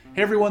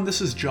Hey everyone,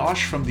 this is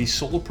Josh from the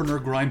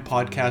Solopreneur Grind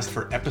podcast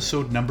for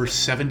episode number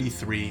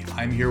 73.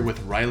 I'm here with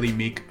Rylee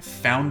Meek,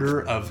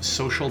 founder of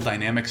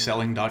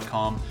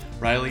socialdynamicselling.com.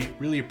 Rylee,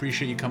 really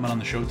appreciate you coming on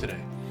the show today.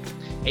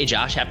 Hey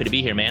Josh, happy to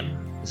be here, man.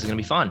 This is going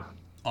to be fun.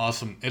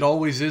 Awesome. It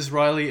always is,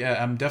 Rylee.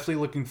 I'm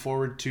definitely looking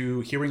forward to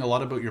hearing a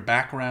lot about your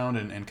background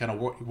and kind of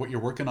what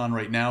you're working on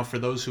right now. For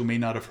those who may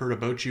not have heard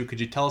about you,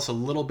 could you tell us a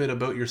little bit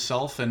about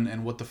yourself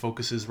and what the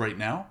focus is right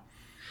now?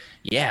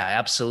 Yeah,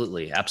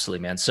 absolutely.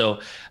 Absolutely, man. So,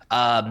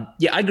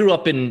 I grew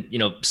up in,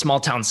 small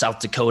town, South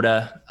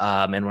Dakota.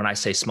 And when I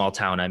say small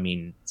town, I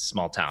mean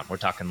small town. We're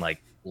talking like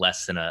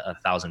less than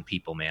 1,000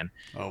 people, man.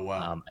 Oh,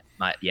 wow.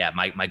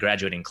 My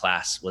graduating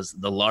class was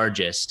the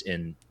largest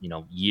in,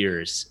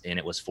 years, and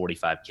it was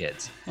 45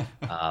 kids.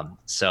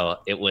 So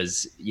it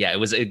was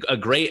a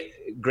great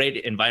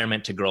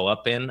environment to grow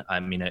up in. I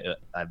mean,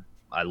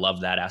 I love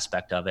that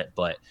aspect of it,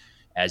 but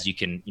as you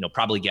can,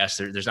 probably guess,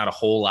 there's not a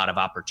whole lot of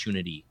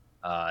opportunity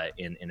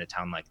in a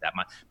town like that.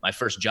 My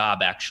first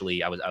job,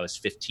 actually, I was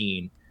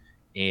 15,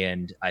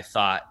 and I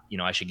thought,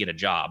 I should get a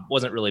job.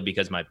 Wasn't really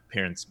because my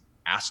parents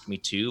asked me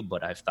to,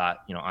 but I thought,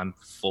 I'm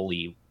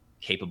fully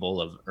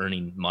capable of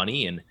earning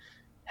money, and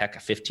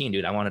heck, 15,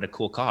 dude, I wanted a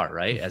cool car,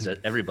 right? As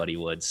everybody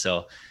would.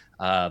 So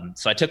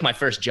I took my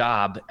first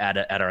job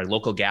at our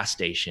local gas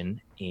station,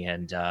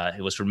 and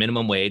it was for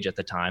minimum wage at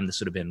the time.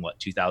 This would have been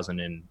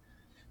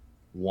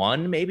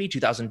 2001, maybe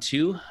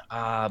 2002.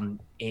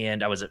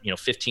 And I was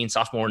 15,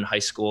 sophomore in high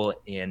school.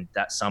 And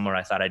that summer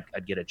I thought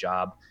I'd get a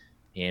job,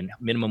 and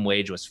minimum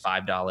wage was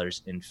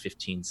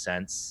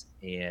 $5.15.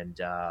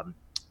 And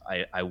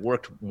I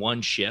worked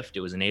one shift. It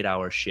was an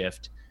 8-hour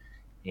shift.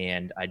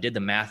 And I did the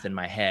math in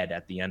my head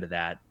at the end of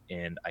that,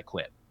 and I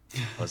quit.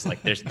 I was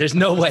like, there's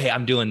no way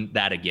I'm doing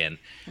that again.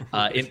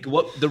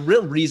 What the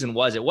real reason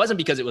was, it wasn't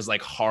because it was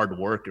like hard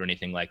work or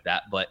anything like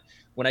that. But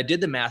when I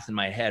did the math in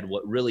my head,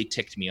 what really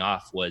ticked me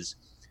off was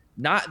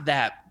not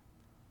that,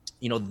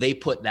 they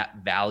put that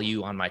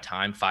value on my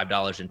time,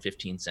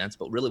 $5.15,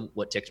 but really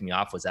what ticked me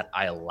off was that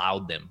I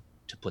allowed them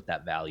to put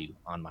that value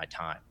on my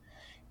time.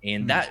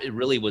 And that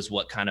really was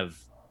what kind of,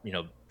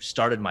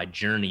 started my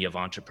journey of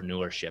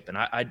entrepreneurship. And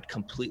I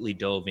completely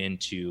dove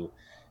into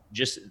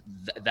just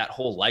that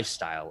whole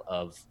lifestyle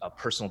of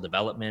personal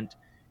development.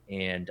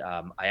 And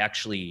I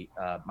actually,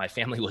 my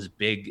family was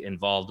big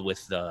involved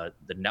with the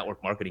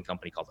network marketing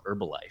company called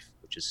Herbalife,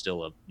 which is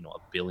still a $1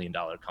 billion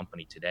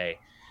company today.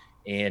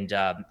 And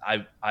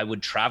I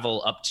would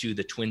travel up to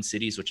the Twin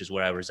Cities, which is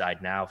where I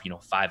reside now,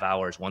 5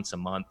 hours once a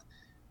month,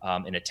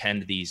 and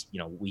attend these,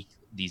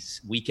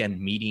 these weekend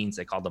meetings.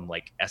 They call them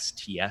like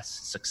STS,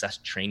 success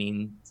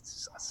training.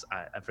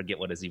 I forget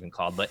what it's even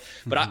called, but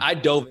I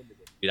dove into it,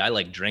 dude. I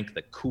like drank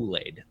the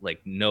Kool-Aid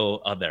like no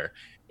other.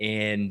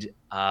 And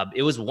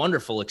it was a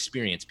wonderful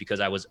experience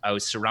because I was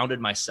surrounded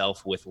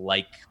myself with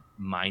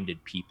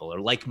like-minded people, or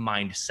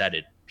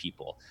like-mindseted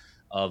people,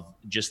 of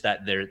just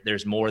that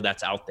there's more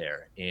that's out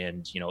there.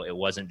 And, it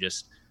wasn't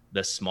just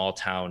the small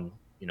town,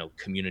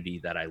 community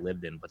that I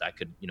lived in, but I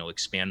could,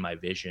 expand my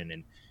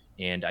vision.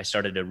 And I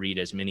started to read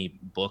as many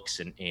books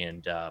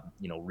and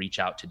reach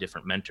out to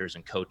different mentors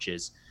and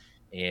coaches.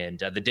 And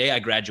the day I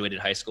graduated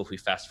high school, if we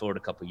fast forward a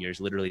couple of years,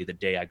 literally the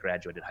day I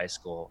graduated high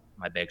school,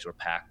 my bags were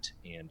packed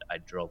and I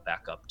drove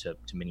back up to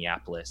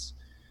Minneapolis,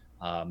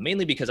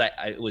 mainly because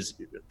I was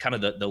kind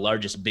of the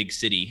largest big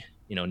city,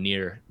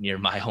 near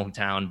my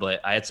hometown,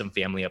 but I had some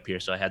family up here,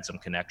 so I had some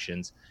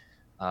connections.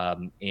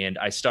 And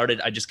I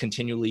just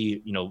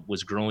continually,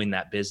 was growing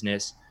that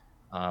business.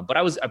 But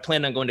I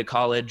planned on going to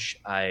college.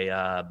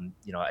 I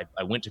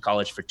went to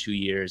college for 2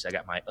 years. I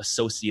got my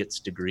associate's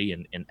degree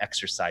in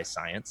exercise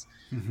science,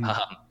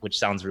 which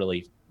sounds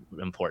really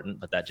important,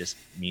 but that just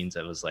means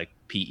it was like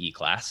PE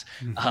class.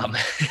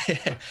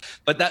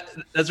 But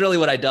that's really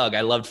what I dug.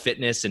 I loved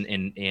fitness and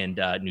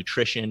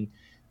nutrition.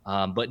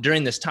 But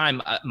during this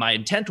time, my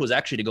intent was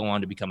actually to go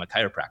on to become a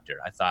chiropractor.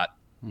 I thought,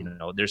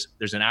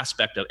 there's an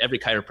aspect of every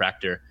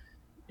chiropractor.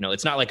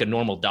 It's not like a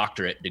normal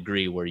doctorate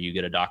degree where you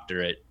get a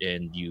doctorate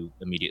and you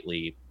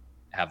immediately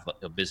have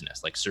a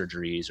business like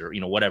surgeries or,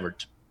 whatever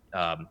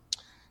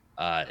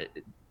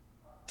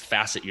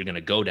facet you're going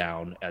to go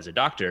down as a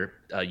doctor.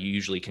 You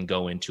usually can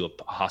go into a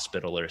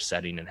hospital or a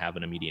setting and have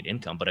an immediate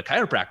income. But a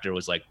chiropractor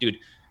was like, dude,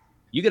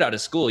 you get out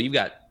of school, you've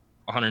got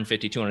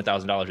 $150,000,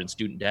 $200,000 in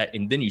student debt,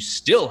 and then you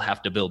still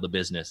have to build a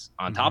business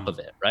on top of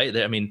it, right?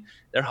 They're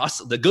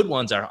the good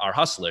ones are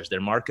hustlers,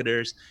 they're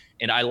marketers,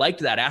 and I liked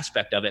that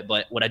aspect of it.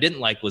 But what I didn't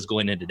like was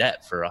going into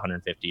debt for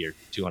 $150,000 or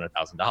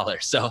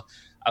 $200,000. So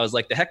I was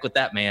like, the heck with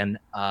that, man.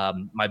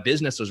 My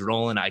business was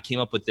rolling. I came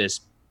up with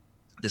this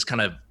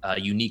kind of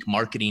unique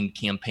marketing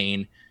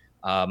campaign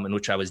in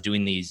which I was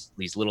doing these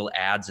little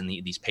ads in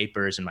these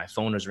papers, and my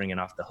phone was ringing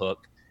off the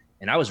hook,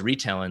 and I was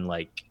retailing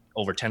like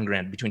over 10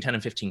 grand, between 10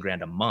 and 15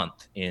 grand a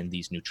month in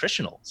these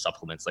nutritional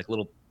supplements, like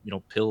little,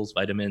 pills,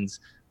 vitamins,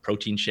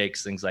 protein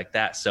shakes, things like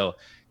that. So,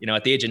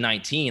 at the age of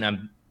 19,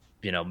 I'm,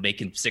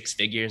 making 6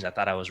 figures. I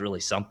thought I was really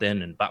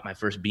something, and bought my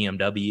first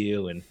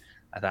BMW. And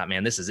I thought,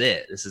 man, this is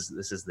it. This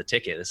is the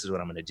ticket. This is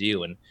what I'm going to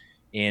do.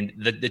 And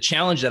the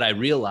challenge that I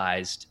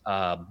realized,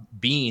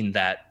 being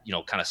that,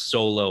 kind of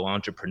solo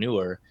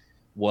entrepreneur,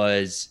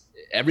 was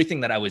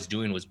everything that I was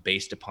doing was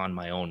based upon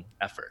my own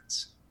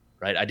efforts,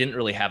 right?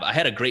 I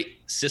had a great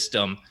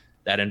system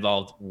that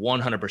involved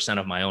 100%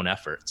 of my own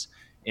efforts.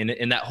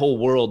 In that whole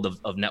world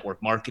of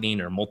network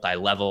marketing or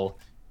multi-level,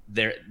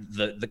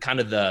 the kind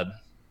of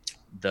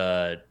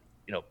the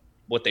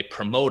what they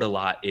promote a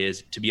lot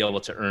is to be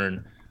able to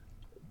earn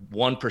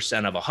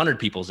 1% of 100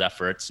 people's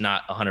efforts,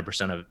 not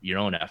 100% of your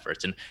own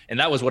efforts. And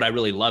that was what I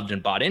really loved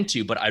and bought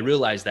into. But I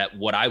realized that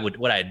what I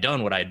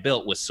had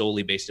built was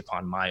solely based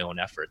upon my own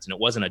efforts, and it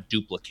wasn't a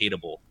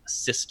duplicatable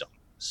system,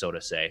 so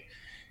to say.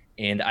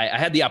 And I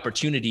had the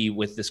opportunity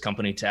with this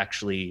company to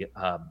actually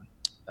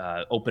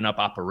open up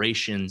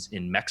operations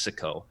in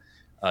Mexico.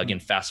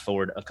 Again, fast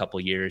forward a couple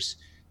of years.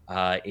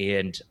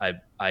 And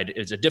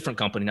it's a different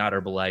company, not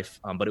Herbalife,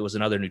 but it was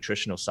another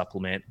nutritional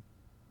supplement.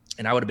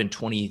 And I would have been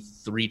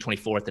 23,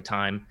 24 at the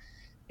time.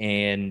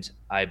 And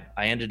I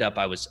ended up,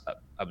 I was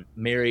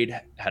married,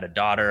 had a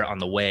daughter on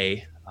the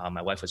way.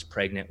 My wife was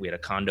pregnant. We had a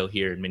condo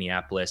here in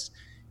Minneapolis.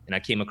 And I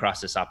came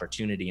across this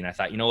opportunity, and I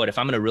thought, you know what, if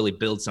I'm going to really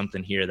build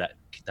something here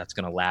that's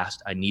going to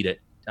last, I need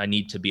it. I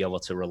need to be able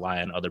to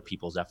rely on other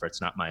people's efforts,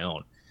 not my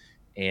own.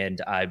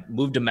 And I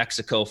moved to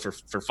Mexico for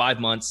 5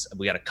 months.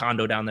 We got a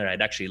condo down there.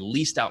 I'd actually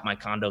leased out my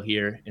condo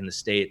here in the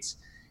States,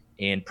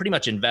 and pretty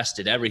much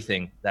invested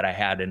everything that I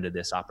had into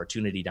this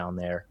opportunity down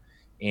there.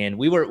 And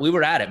we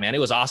were at it, man. It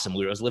was awesome.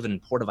 I was living in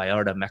Puerto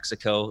Vallarta,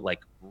 Mexico, like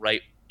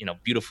right,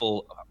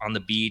 beautiful on the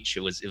beach. It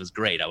was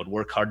great. I would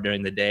work hard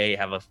during the day,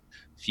 have a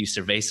few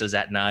cervezas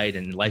at night,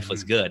 and life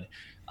was good.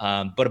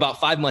 But about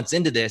 5 months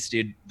into this,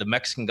 dude, the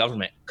Mexican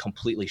government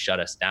completely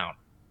shut us down.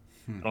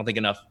 I don't think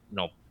enough,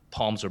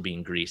 palms were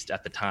being greased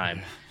at the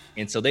time.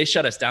 And so they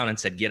shut us down and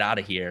said, get out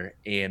of here.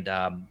 And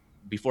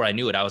before I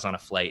knew it, I was on a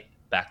flight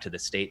back to the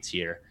States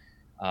here.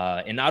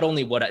 And not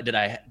only did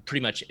I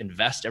pretty much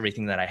invest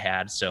everything that I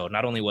had, so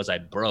not only was I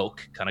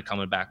broke, kind of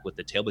coming back with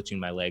the tail between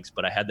my legs,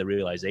 but I had the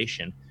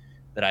realization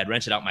that I had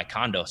rented out my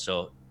condo.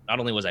 So not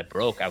only was I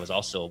broke, I was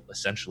also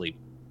essentially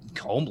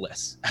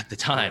homeless at the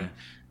time. Right.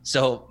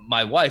 So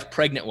my wife,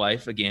 pregnant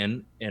wife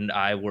again, and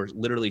I were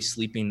literally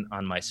sleeping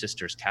on my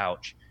sister's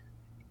couch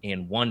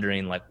and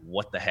wondering, like,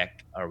 what the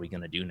heck are we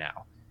going to do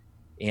now?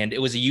 And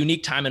it was a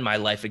unique time in my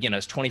life. Again, I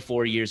was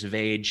 24 years of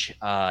age,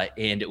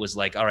 and it was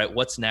like, all right,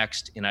 what's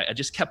next? And I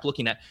just kept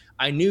looking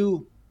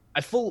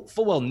I full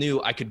well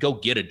knew I could go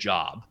get a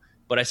job,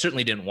 but I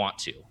certainly didn't want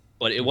to.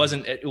 But it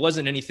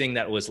wasn't anything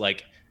that was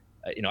like,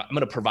 I'm going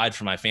to provide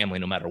for my family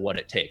no matter what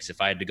it takes. If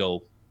I had to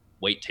go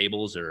wait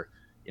tables or,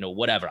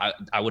 whatever,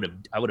 I would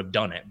have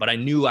done it. But I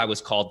knew I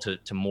was called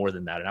to more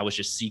than that. And I was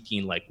just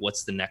seeking, like,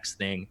 what's the next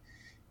thing?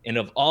 And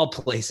of all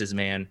places,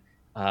 man,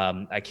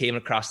 I came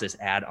across this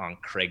ad on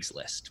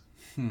Craigslist,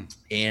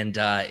 and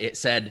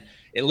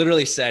it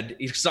literally said,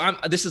 so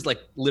this is like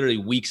literally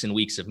weeks and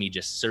weeks of me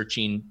just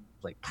searching,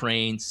 like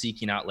praying,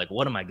 seeking out, like,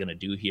 what am I going to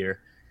do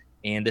here?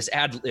 And this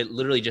ad, it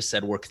literally just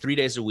said, work 3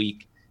 days a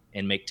week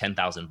and make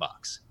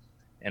 $10,000.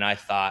 And I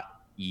thought,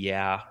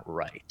 yeah,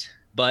 right.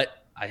 But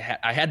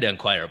I had to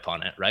inquire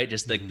upon it, right?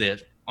 Just like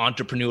the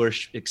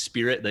entrepreneurial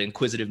spirit, the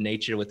inquisitive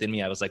nature within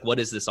me. I was like, what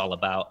is this all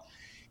about?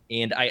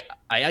 And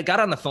I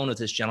got on the phone with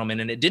this gentleman,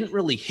 and it didn't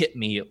really hit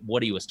me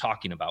what he was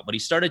talking about, but he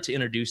started to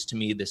introduce to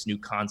me this new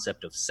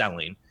concept of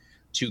selling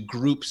to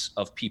groups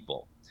of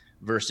people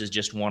versus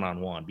just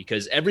one-on-one,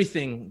 because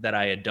everything that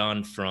I had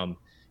done from,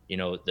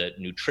 the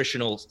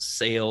nutritional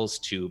sales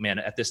to, man,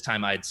 at this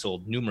time I had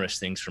sold numerous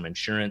things from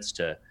insurance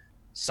to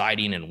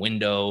siding and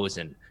windows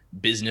and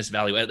business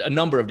value, a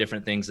number of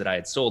different things that I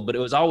had sold, but it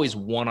was always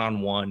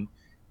one-on-one.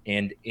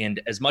 And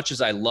as much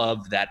as I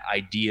loved that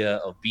idea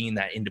of being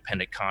that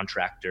independent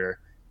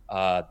contractor,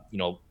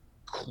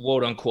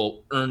 quote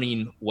unquote,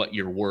 earning what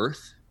you're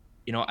worth,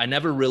 I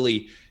never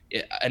really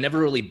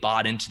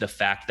bought into the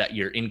fact that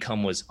your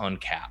income was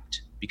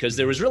uncapped, because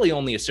there was really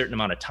only a certain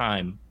amount of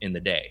time in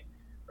the day,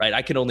 right?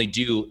 I could only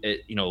do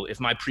it, if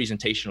my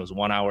presentation was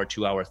 1 hour,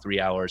 2 hours, 3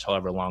 hours,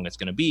 however long it's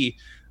going to be,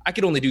 I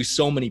could only do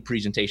so many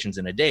presentations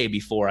in a day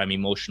before I'm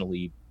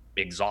emotionally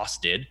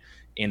exhausted.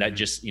 And I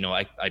just,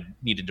 I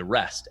needed to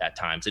rest at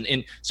times.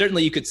 And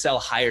certainly you could sell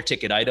higher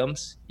ticket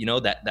items,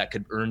 that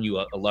could earn you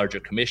a larger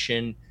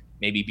commission,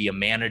 maybe be a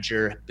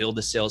manager, build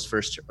a sales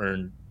force to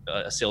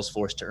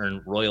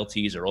earn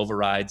royalties or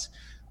overrides,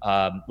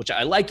 which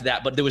I liked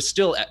that. But there was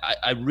still,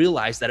 I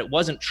realized that it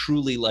wasn't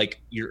truly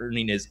like your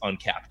earning is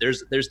uncapped.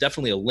 There's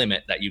definitely a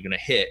limit that you're going to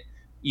hit,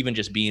 even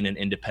just being an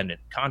independent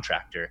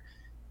contractor.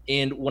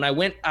 And when I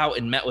went out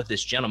and met with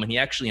this gentleman, he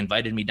actually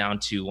invited me down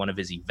to one of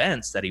his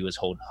events that he was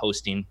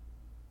hosting.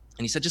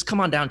 And he said, just come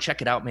on down,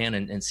 check it out, man,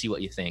 and see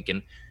what you think.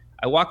 And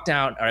I walked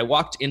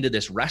into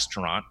this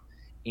restaurant,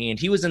 and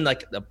he was in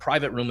like a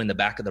private room in the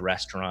back of the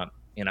restaurant.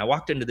 And I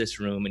walked into this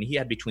room, and he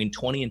had between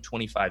 20 and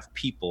 25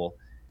 people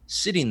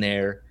sitting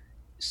there,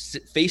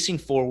 facing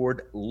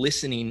forward,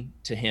 listening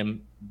to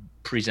him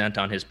present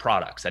on his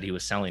products that he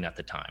was selling at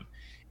the time.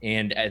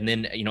 And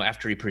then,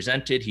 after he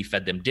presented, he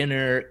fed them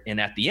dinner.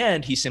 And at the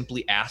end, he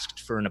simply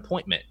asked for an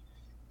appointment.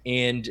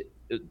 And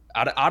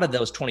out of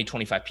those 20,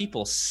 25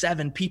 people,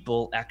 7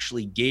 people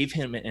actually gave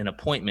him an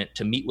appointment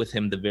to meet with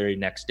him the very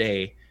next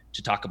day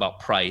to talk about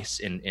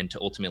price and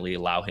to ultimately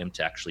allow him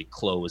to actually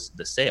close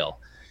the sale.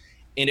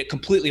 And it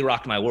completely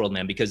rocked my world,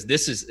 man, because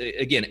this is,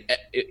 again,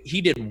 he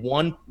did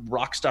one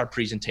rock star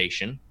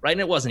presentation, right?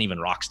 And it wasn't even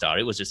rock star.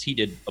 It was just, he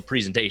did a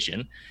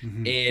presentation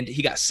and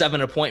he got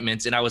 7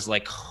 appointments. And I was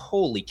like,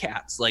 holy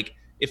cats. Like,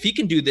 if he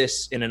can do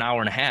this in an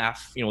hour and a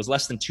half, it was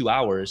less than 2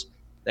 hours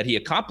that he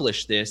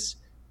accomplished this.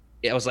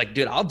 I was like,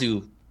 dude, I'll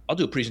do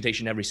a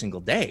presentation every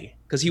single day,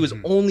 because he was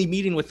only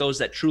meeting with those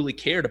that truly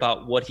cared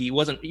about what he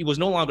was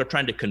no longer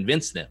trying to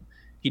convince them.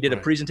 He did a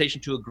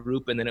presentation to a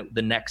group, and then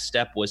the next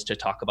step was to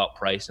talk about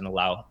price and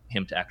allow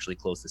him to actually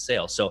close the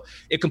sale. So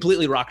it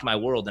completely rocked my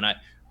world. And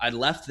I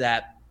left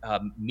that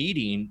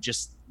meeting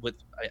just with,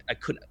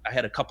 I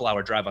had a couple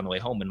hour drive on the way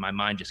home, and my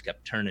mind just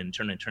kept turning.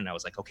 I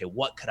was like, okay,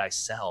 what could I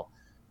sell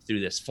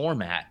through this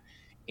format?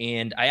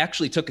 And I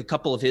actually took a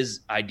couple of his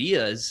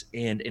ideas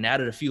and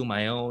added a few of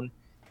my own.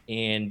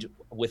 And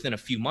within a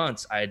few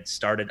months, I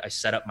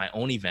set up my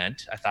own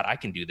event. I thought, I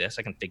can do this.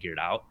 I can figure it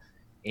out.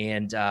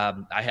 And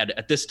I had,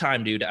 at this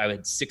time, dude, I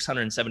had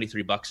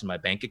 $673 in my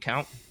bank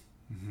account.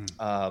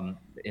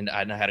 And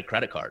I had a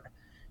credit card,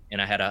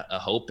 and I had a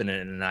hope and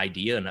an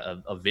idea and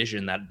a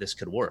vision that this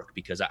could work,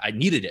 because I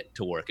needed it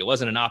to work. It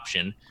wasn't an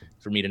option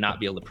for me to not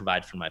be able to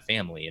provide for my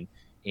family.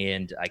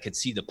 And I could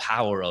see the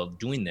power of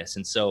doing this.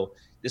 And so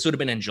this would have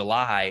been in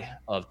July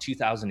of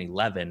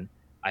 2011.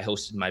 I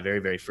hosted my very,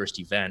 very first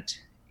event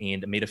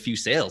and made a few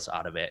sales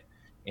out of it.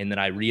 And then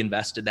I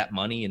reinvested that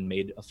money and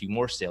made a few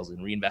more sales,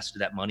 and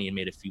reinvested that money and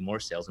made a few more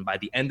sales. And by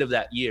the end of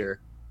that year,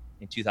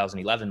 in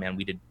 2011, man,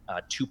 we did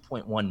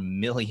 2.1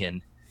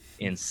 million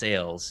in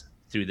sales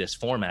through this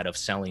format of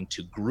selling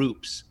to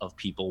groups of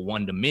people,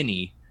 one to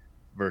many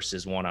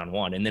versus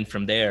one-on-one. And then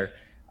from there,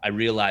 I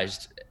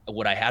realized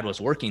what I had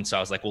was working. So I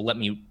was like, well, let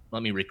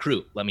me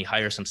recruit, let me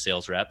hire some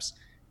sales reps.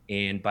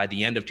 And by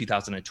the end of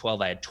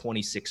 2012, I had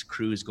 26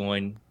 crews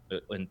going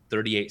in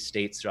 38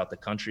 states throughout the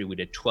country. We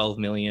did 12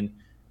 million.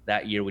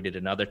 That year we did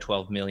another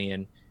 12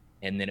 million.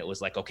 And then it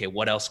was like, okay,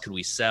 what else could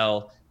we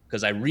sell?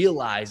 Because I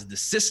realized the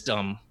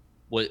system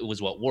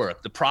was what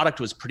worked. The product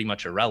was pretty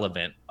much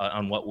irrelevant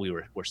on what we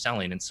were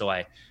selling. And so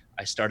I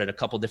started a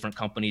couple different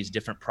companies,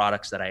 different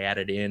products that I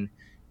added in.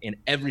 And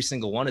every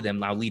single one of them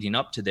now leading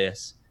up to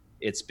this,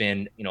 it's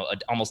been,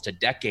 almost a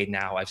decade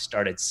now. I've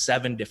started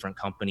 7 different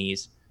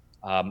companies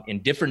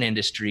in different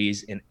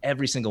industries. And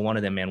every single one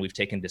of them, man, we've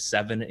taken to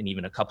 7 and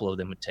even a couple of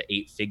them to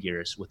 8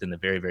 figures within the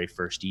very, very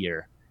first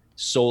year,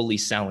 solely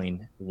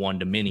selling one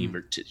to many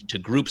to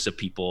groups of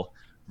people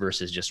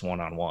versus just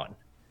one-on-one.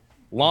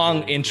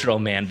 Long intro,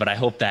 man, but I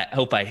hope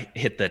I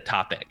hit the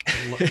topic.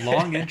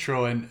 Long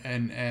intro, and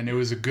it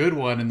was a good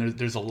one, and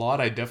there's a lot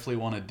I definitely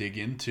want to dig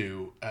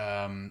into.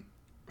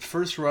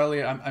 First,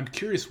 Rylee, I'm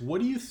curious, what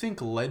do you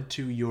think led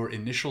to your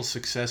initial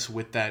success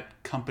with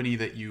that company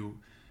that you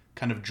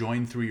kind of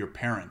joined through your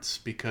parents?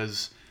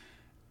 Because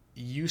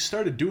you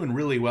started doing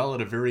really well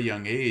at a very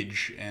young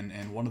age,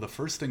 and one of the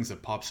first things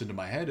that pops into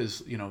my head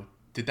is,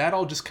 did that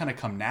all just kind of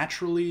come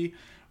naturally?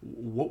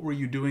 What were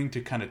you doing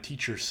to kind of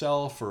teach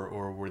yourself,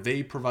 or were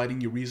they providing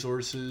you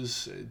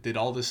resources? Did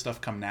all this stuff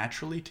come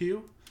naturally to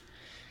you?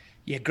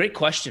 Yeah, great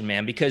question,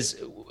 man.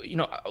 Because,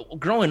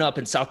 growing up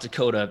in South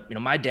Dakota,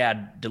 my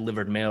dad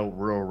delivered mail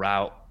rural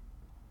route,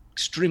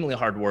 extremely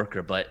hard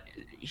worker, but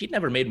he'd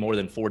never made more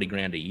than 40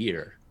 grand a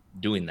year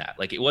doing that.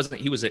 Like, it wasn't,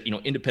 he was a,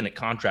 independent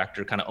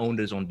contractor, kind of owned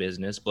his own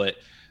business, but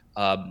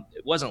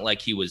it wasn't like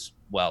he was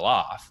well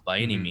off by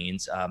any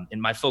means.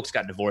 And my folks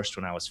got divorced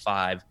when I was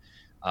 5.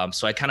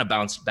 So I kind of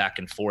bounced back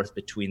and forth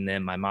between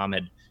them. My mom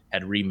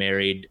had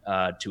remarried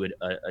to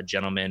a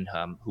gentleman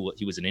who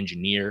he was an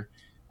engineer.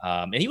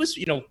 And he was,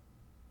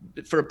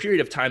 for a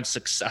period of time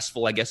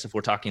successful, I guess, if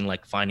we're talking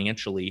like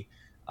financially.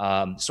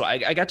 So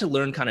I got to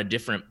learn kind of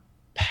different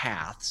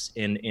paths,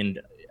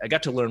 and I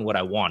got to learn what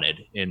I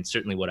wanted and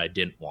certainly what I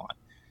didn't want.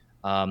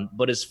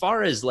 But as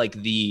far as like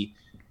the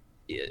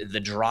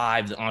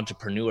drive, the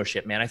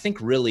entrepreneurship, man, I think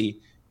really,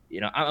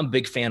 I'm a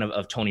big fan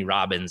of Tony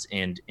Robbins,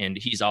 and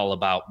he's all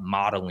about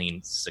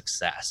modeling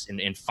success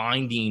and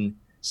finding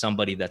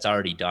somebody that's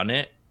already done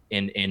it.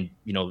 And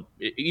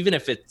even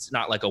if it's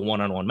not like a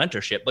one-on-one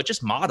mentorship, but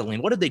just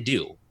modeling, what did they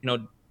do?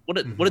 What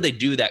did they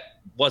do that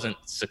wasn't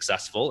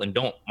successful? And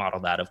don't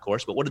model that, of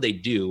course, but what did they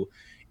do?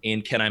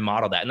 And can I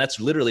model that? And that's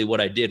literally what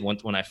I did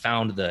when I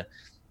found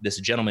this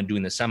gentleman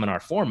doing the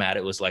seminar format.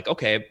 It was like,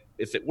 okay,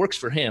 if it works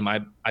for him,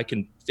 I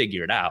can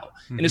figure it out.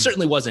 And it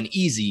certainly wasn't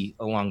easy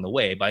along the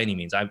way by any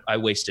means. I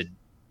wasted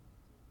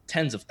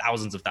tens of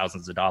thousands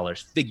of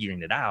dollars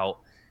figuring it out.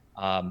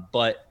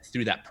 But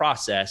through that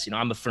process,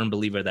 I'm a firm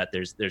believer that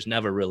there's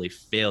never really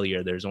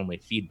failure. There's only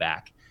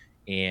feedback.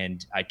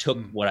 And I took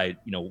what I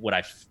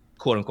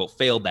quote unquote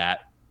failed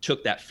at,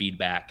 took that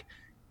feedback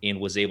and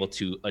was able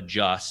to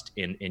adjust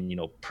and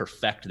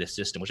perfect this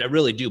system, which I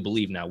really do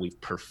believe now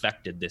we've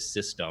perfected this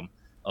system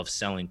of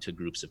selling to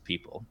groups of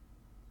people.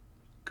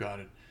 Got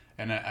it.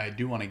 And I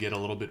do want to get a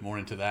little bit more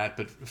into that.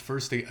 But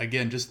first,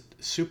 again,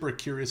 just super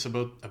curious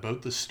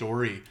about the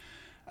story.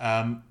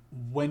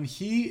 When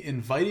he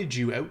invited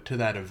you out to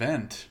that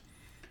event,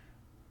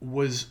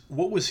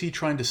 what was he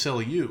trying to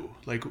sell you?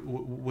 Like,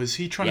 was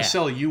he trying to Yeah.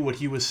 sell you what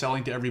he was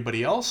selling to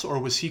everybody else, or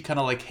was he kind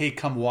of like, hey,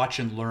 come watch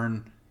and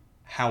learn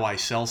how I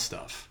sell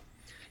stuff?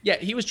 Yeah,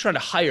 he was trying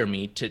to hire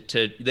me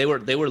to they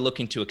were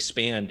looking to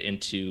expand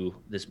into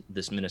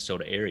this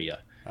Minnesota area.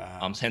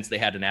 Hence they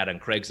had an ad on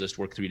Craigslist,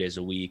 work 3 days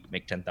a week,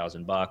 make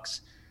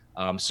 $10,000.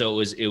 So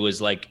it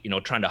was like,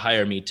 trying to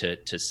hire me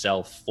to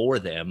sell for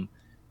them.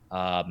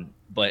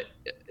 But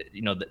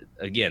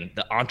again,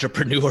 the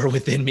entrepreneur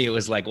within me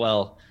was like,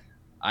 well,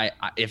 I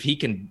if he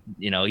can,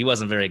 he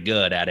wasn't very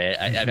good at it.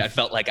 I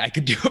felt like I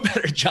could do a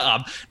better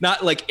job,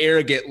 not like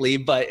arrogantly,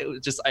 but it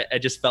was just, I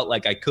just felt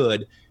like I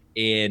could.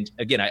 And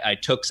again, I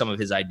took some of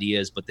his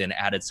ideas, but then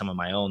added some of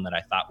my own that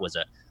I thought was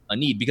a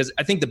need, because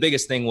I think the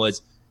biggest thing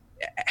was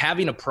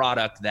having a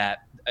product that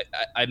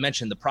I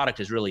mentioned the product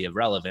is really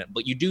irrelevant,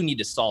 but you do need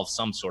to solve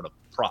some sort of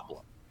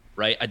problem,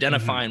 right?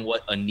 Identifying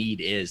what a need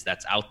is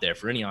that's out there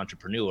for any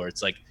entrepreneur.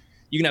 It's like,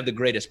 you can have the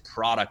greatest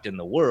product in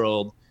the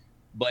world,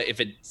 but if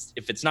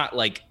it's not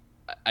like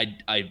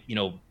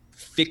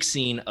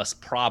fixing a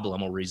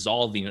problem or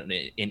resolving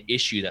an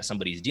issue that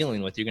somebody's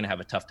dealing with, you're going to have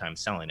a tough time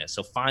selling it.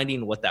 So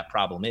finding what that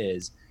problem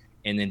is,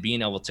 and then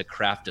being able to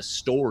craft a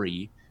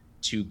story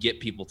to get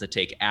people to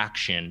take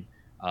action,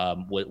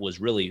 was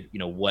really,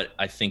 what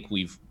I think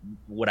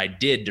what I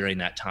did during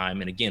that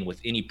time. And again,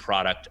 with any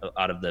product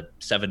out of the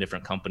 7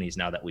 different companies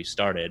now that we've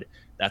started,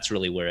 that's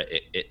really where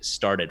it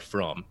started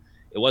from.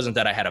 It wasn't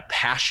that I had a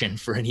passion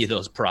for any of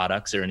those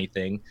products or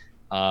anything,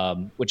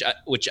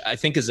 which I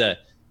think is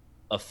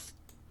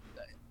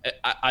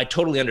I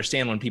totally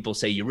understand when people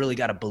say you really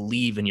got to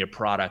believe in your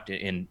product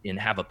and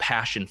have a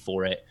passion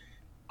for it.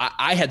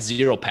 I had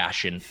zero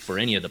passion for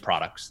any of the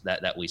products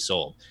that we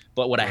sold,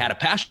 but what I had a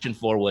passion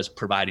for was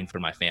providing for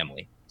my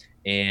family.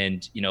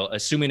 And,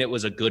 assuming it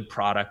was a good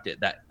product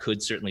that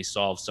could certainly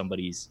solve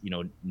somebody's,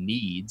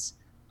 needs,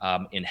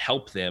 and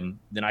help them,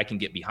 then I can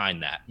get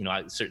behind that.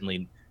 I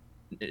certainly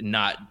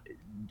not,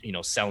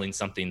 selling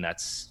something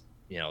that's,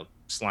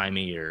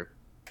 slimy or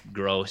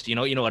gross, you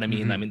know what I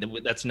mean? Mm-hmm. I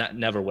mean, that's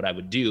never what I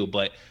would do.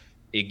 But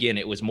again,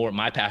 it was more,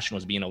 my passion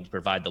was being able to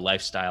provide the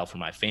lifestyle for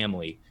my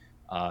family.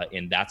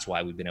 And that's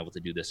why we've been able to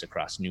do this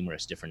across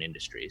numerous different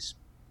industries.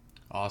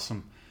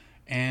 Awesome.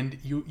 And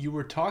you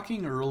were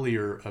talking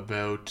earlier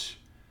about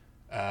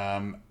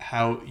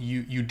how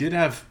you did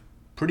have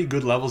pretty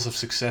good levels of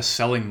success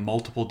selling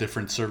multiple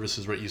different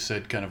services, right? You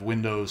said kind of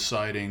windows,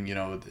 siding,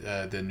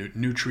 the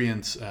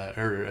nutrients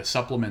or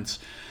supplements.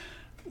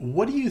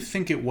 What do you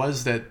think it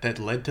was that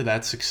led to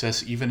that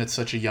success even at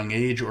such a young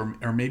age?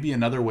 Or maybe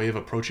another way of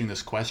approaching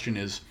this question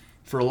is,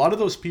 for a lot of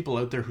those people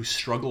out there who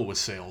struggle with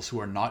sales, who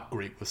are not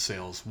great with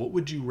sales, what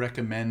would you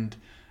recommend,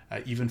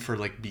 even for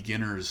like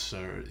beginners,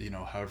 or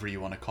however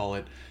you want to call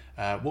it,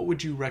 what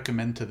would you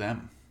recommend to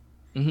them?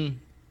 Mm-hmm.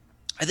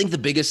 I think the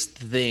biggest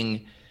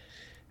thing,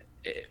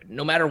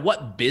 no matter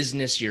what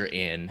business you're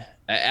in,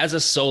 as a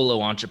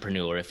solo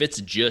entrepreneur, if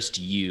it's just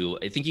you,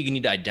 I think you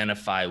need to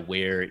identify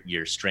where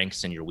your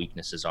strengths and your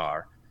weaknesses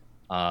are.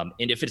 And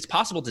if it's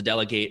possible to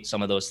delegate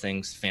some of those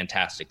things,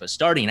 fantastic. But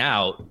starting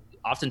out,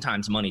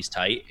 oftentimes money's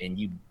tight and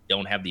you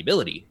don't have the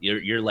ability.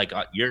 You're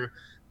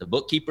the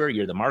bookkeeper,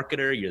 you're the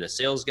marketer, you're the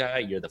sales guy,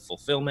 you're the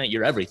fulfillment,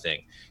 you're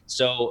everything.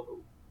 So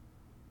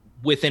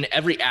within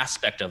every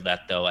aspect of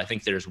that, though, I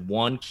think there's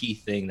one key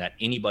thing that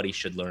anybody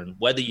should learn,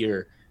 whether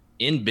you're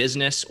in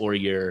business or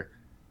you're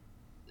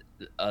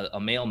a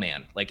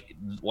mailman. Like,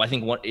 I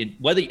think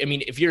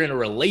if you're in a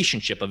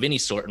relationship of any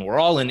sort, and we're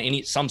all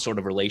in some sort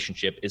of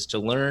relationship, is to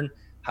learn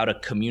how to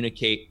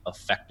communicate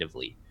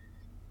effectively.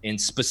 And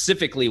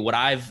specifically, what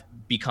I've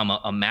become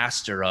a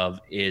master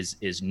of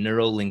is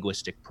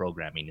neuro-linguistic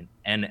programming,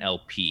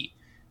 NLP,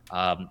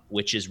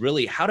 which is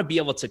really how to be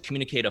able to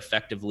communicate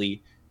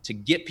effectively to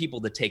get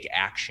people to take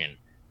action.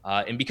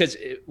 And because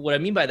what I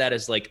mean by that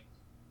is, like,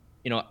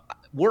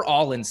 we're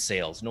all in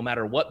sales. No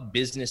matter what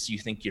business you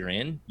think you're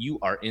in, you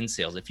are in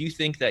sales. If you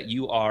think that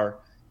you are,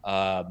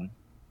 a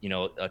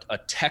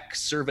tech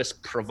service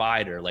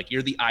provider, like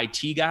you're the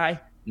IT guy,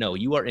 no,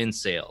 you are in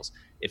sales.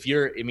 If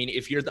you're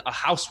a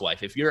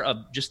housewife, if you're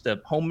just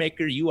a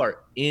homemaker, you are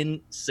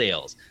in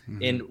sales.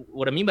 Mm-hmm. And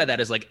what I mean by that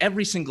is, like,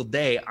 every single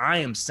day I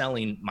am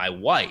selling my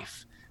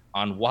wife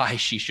on why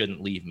she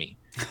shouldn't leave me.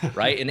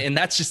 Right. And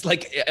that's just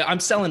like,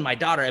 I'm selling my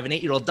daughter. I have an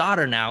 8-year-old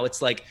daughter now.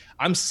 It's like,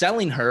 I'm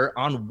selling her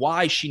on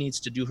why she needs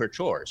to do her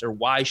chores or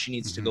why she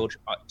needs to go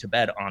to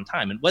bed on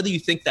time. And whether you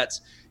think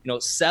that's,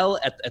 sell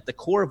at the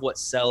core of what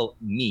sell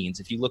means,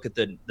 if you look at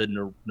the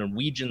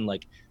Norwegian,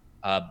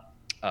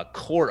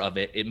 core of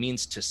it, it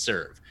means to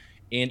serve.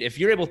 And if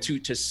you're able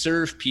to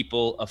serve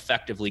people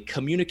effectively,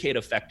 communicate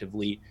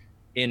effectively,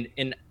 in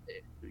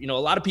a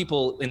lot of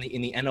people in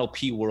the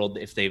NLP world,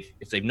 if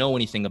they know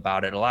anything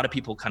about it, a lot of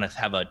people kind of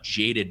have a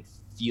jaded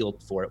feel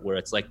for it, where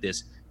it's like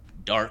this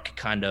dark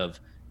kind of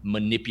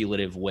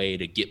manipulative way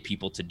to get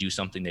people to do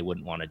something they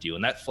wouldn't want to do.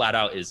 And that flat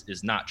out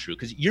is not true,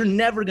 because you're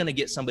never going to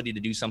get somebody to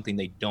do something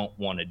they don't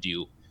want to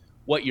do.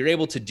 what you're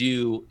able to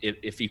do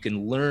if you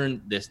can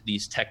learn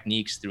these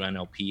techniques through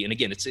NLP, and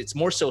again, it's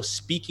more so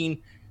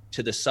speaking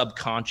to the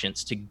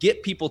subconscious to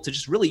get people to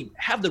just really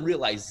have the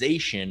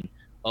realization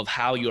of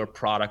how your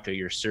product or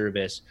your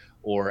service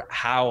or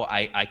how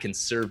I can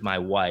serve my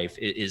wife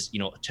is,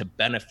 to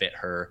benefit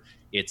her.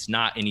 It's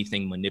not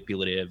anything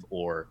manipulative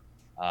or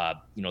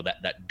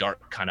that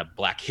dark kind of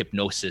black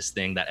hypnosis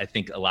thing that I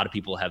think a lot of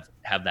people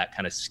have that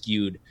kind of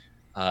skewed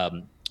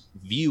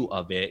view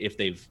of it if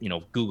they've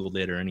Googled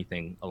it or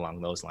anything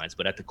along those lines.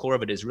 But at the core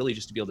of it is really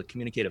just to be able to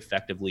communicate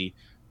effectively,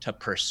 to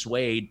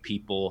persuade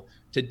people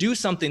to do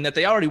something that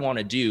they already want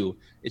to do.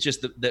 It's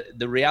just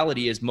the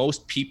reality is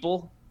most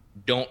people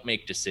don't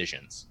make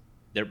decisions.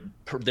 They're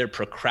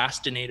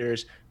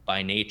procrastinators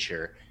by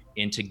nature,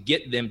 and to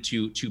get them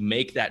to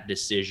make that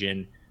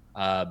decision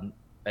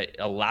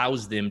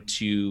allows them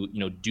to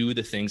do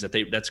the things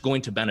that's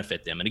going to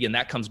benefit them. And again,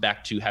 that comes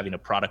back to having a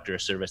product or a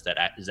service that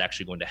is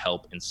actually going to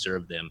help and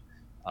serve them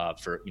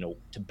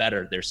to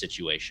better their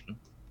situation.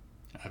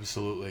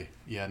 Absolutely.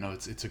 Yeah, no,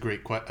 it's a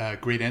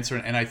great answer.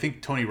 And I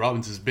think Tony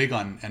Robbins is big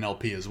on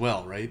NLP as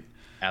well, right?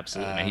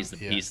 Absolutely, man.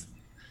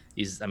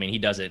 He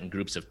does it in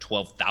groups of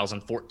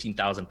 12,000,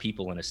 14,000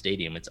 people in a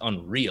stadium. It's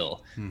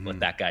unreal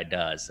what that guy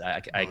does.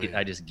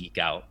 I just geek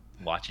out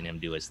watching him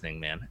do his thing,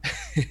 man.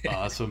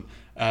 Awesome.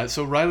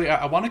 So Rylee,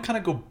 I want to kind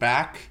of go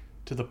back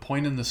to the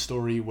point in the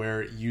story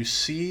where you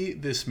see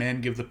this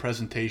man give the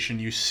presentation,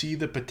 you see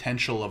the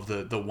potential of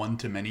the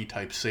one-to-many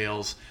type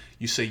sales.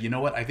 You say, you know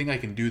what, I think I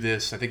can do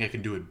this. I think I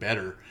can do it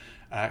better.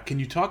 Can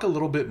you talk a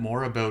little bit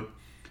more about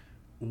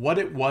what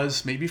it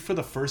was maybe for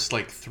the first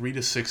 3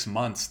 to 6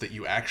 months that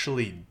you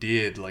actually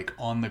did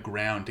on the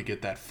ground to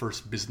get that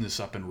first business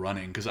up and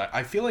running? Because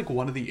I feel like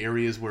one of the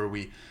areas where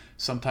we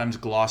sometimes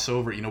gloss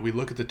over, we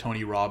look at the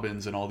Tony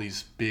Robbins and all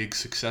these big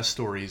success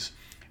stories,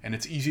 and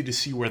it's easy to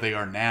see where they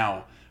are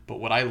now. But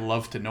what I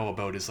love to know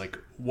about is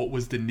what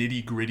was the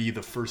nitty gritty,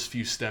 the first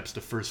few steps,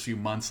 the first few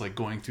months,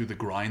 going through the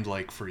grind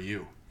for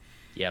you?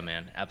 Yeah,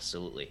 man,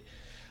 absolutely.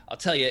 I'll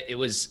tell you, it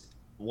was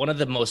one of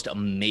the most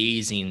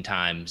amazing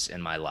times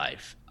in my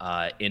life.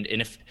 And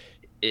if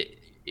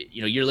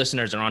your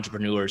listeners are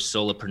entrepreneurs,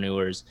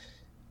 solopreneurs,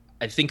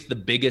 I think the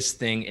biggest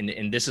thing,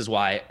 and this is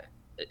why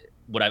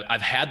what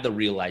I've had the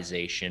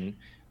realization,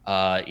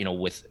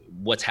 with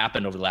what's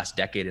happened over the last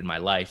decade in my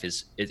life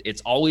is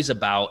it's always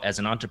about, as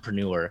an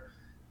entrepreneur,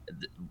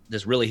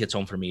 this really hits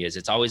home for me, is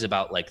it's always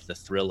about the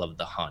thrill of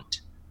the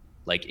hunt.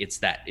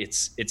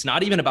 It's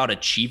not even about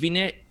achieving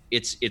it.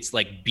 It's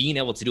being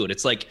able to do it.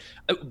 It's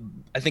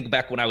I think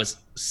back when I was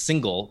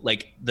single,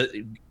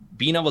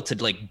 being able to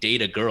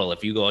date a girl,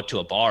 if you go out to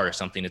a bar or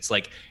something, it's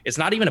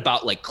not even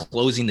about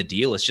closing the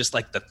deal. It's just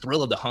the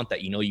thrill of the hunt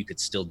that you could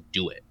still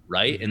do it,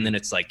 right? Mm-hmm. And then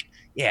it's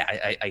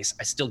I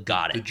still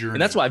got it.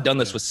 And that's why I've done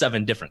this with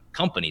 7 different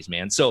companies,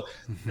 man. So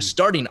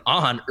starting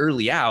on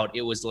early out,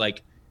 it was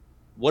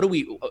how do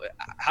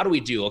we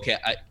do? Okay,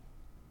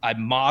 I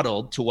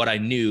modeled to what I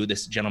knew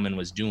this gentleman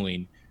was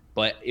doing,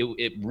 but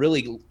it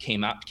really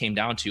came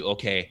down to,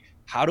 okay,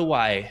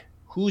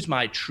 who's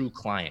my true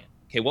client?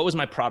 Okay, what was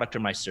my product or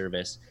my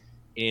service?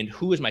 And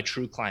who is my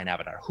true client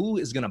avatar? Who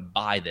is going to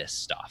buy this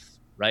stuff,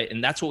 right?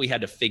 And that's what we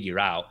had to figure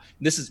out.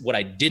 This is what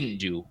I didn't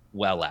do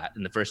well at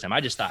in the first time.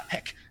 I just thought,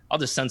 heck, I'll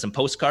just send some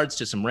postcards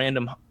to some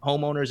random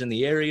homeowners in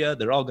the area.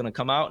 They're all going to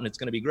come out and it's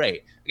going to be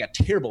great. I got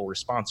terrible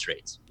response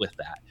rates with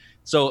that.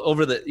 So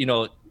over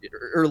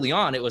early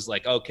on, it was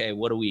okay,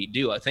 what do we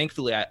do?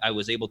 Thankfully, I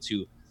was able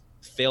to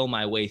fail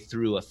my way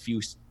through a few,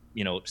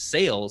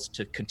 sales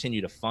to continue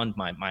to fund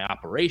my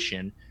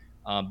operation,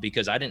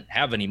 because I didn't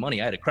have any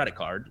money. I had a credit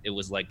card. It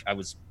was I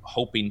was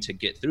hoping to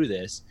get through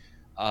this.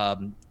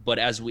 But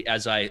as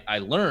I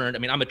learned,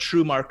 I'm a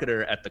true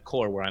marketer at the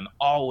core, where I'm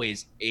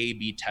always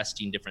A/B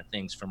testing different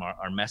things from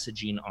our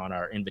messaging on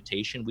our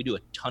invitation. We do a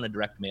ton of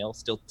direct mail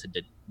still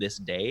to this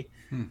day.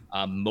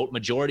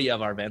 Majority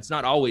of our events,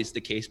 not always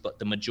the case, but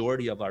the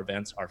majority of our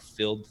events are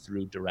filled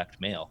through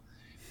direct mail.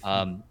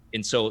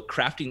 And so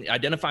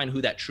identifying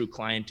who that true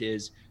client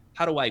is,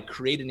 how do I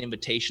create an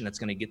invitation that's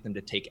going to get them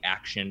to take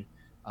action?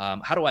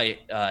 How do I,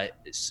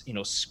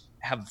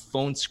 have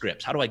phone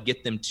scripts? How do I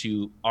get them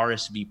to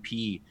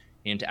RSVP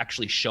and to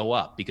actually show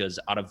up? Because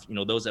out of,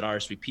 those that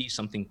RSVP,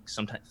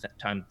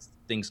 sometimes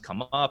things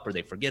come up or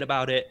they forget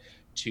about it.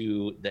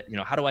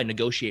 How do I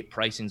negotiate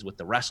pricings with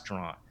the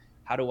restaurant?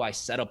 How do I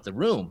set up the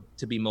room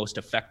to be most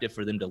effective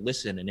for them to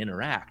listen and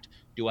interact?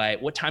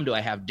 What time do I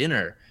have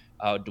dinner?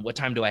 What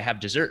time do I have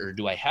dessert, or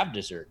do I have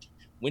dessert?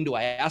 When do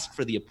I ask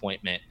for the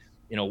appointment?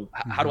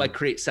 How do I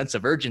create sense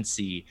of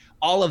urgency?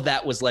 All of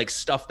that was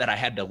stuff that I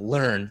had to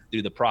learn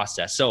through the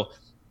process. So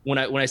when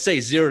I say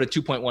 0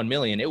 to 2.1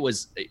 million,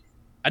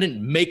 I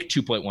didn't make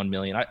 2.1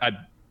 million.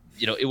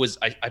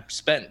 I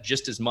spent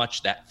just as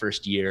much that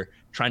first year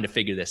trying to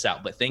figure this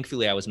out. But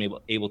thankfully I was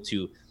able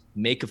to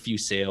make a few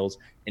sales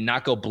and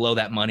not go blow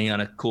that money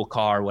on a cool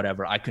car or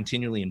whatever. I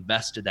continually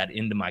invested that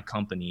into my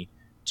company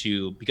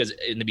because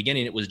in the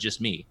beginning it was just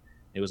me.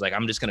 It was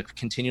I'm just going to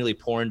continually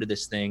pour into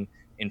this thing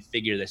and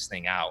figure this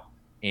thing out.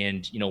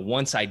 And,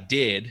 once I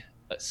did,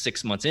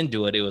 6 months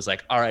into it, it was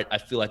like, all right, I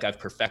feel like I've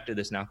perfected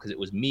this now, because it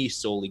was me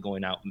solely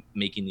going out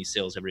making these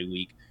sales every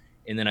week.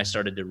 And then I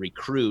started to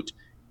recruit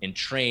and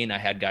train. I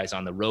had guys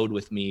on the road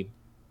with me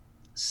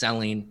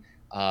selling,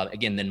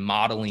 again, then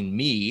modeling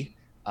me.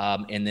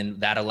 And then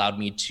that allowed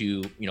me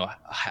to,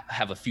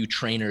 have a few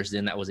trainers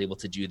then that was able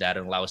to do that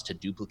and allow us to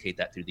duplicate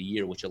that through the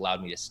year, which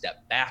allowed me to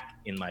step back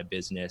in my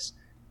business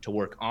to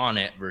work on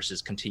it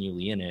versus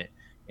continually in it.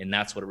 And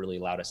that's what really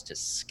allowed us to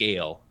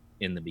scale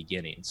in the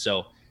beginning.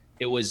 So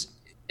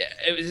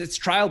it's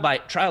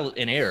trial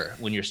and error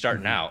when you're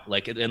starting out.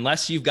 Like,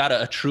 unless you've got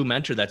a true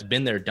mentor that's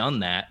been there, done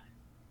that,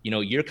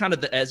 you're kind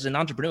of as an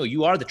entrepreneur,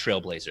 you are the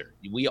trailblazer.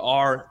 We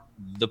are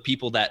the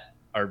people that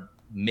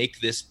make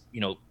this,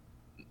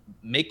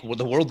 make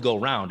the world go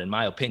round, in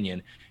my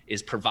opinion,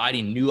 is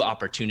providing new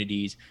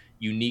opportunities,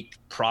 unique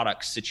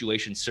products,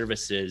 situations,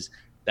 services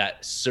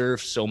that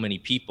serve so many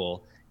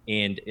people.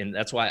 And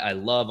that's why I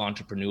love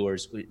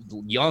entrepreneurs,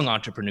 young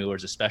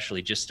entrepreneurs,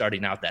 especially just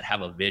starting out, that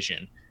have a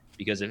vision.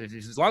 Because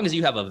as long as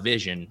you have a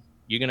vision,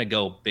 you're going to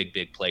go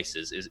big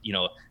places,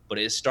 but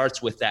it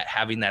starts with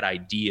having that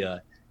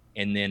idea,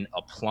 and then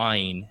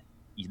applying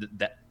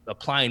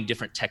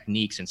different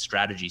techniques and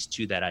strategies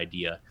to that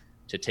idea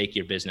to take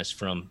your business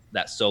from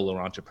that solo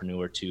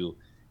entrepreneur to,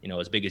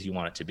 as big as you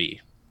want it to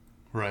be.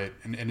 Right.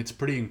 And it's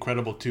pretty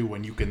incredible too,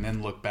 when you can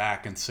then look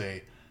back and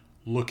say,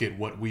 look at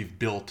what we've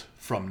built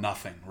from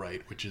nothing,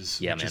 right? Which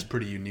is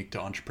pretty unique to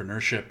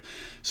entrepreneurship.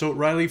 So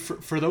Rylee,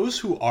 for those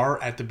who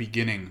are at the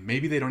beginning,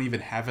 maybe they don't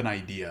even have an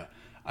idea.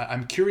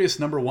 I'm curious,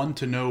 number one,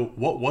 to know,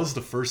 what was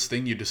the first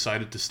thing you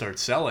decided to start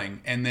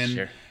selling? And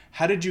then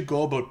how did you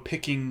go about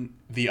picking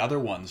the other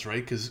ones,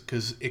 right?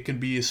 Because it can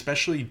be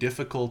especially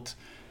difficult,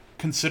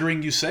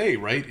 considering you say,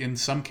 right, in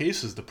some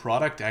cases, the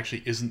product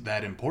actually isn't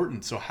that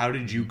important. So how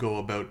did you go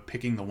about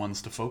picking the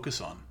ones to focus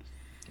on?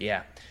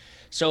 Yeah.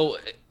 So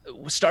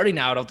starting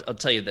out, I'll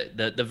tell you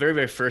that the very,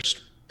 very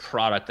first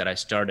product that I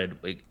started,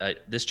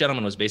 this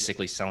gentleman was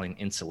basically selling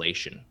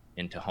insulation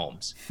into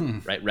homes,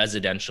 right?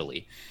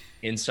 Residentially.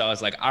 And so I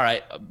was like, all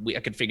right, I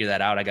could figure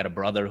that out. I got a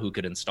brother who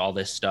could install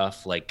this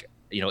stuff. Like,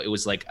 it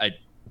was like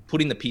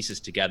putting the pieces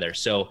together.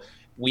 So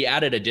we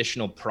added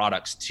additional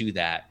products to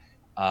that,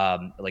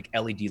 like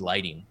LED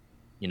lighting,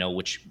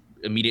 which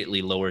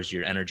immediately lowers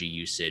your energy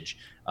usage,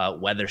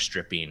 weather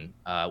stripping,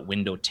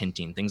 window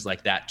tinting, things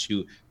like that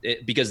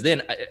because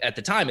then at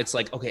the time it's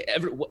like, okay,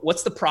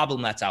 what's the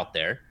problem that's out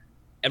there?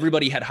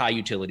 Everybody had high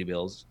utility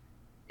bills,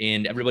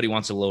 and everybody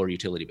wants a lower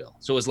utility bill.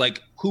 So it was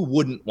like, who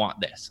wouldn't want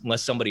this,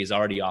 unless somebody is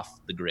already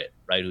off the grid,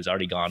 right? Who's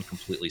already gone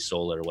completely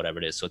solar or whatever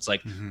it is. So it's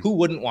like, who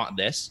wouldn't want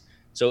this?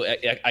 So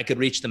I could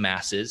reach the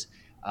masses.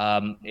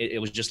 It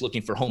was just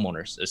looking for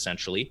homeowners,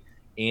 essentially.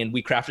 And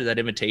we crafted that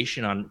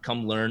invitation on,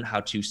 come learn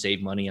how to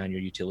save money on your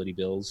utility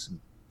bills,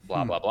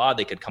 blah, blah, blah.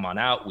 They could come on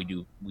out. We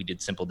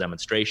did simple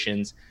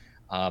demonstrations.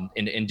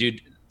 And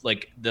dude,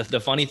 like the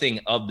funny thing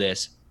of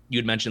this, you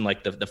had mentioned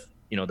like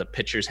the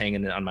pictures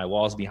hanging on my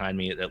walls behind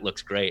me, that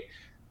looks great.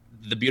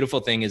 The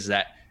beautiful thing is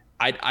that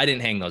I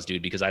didn't hang those,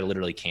 dude, because I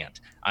literally can't.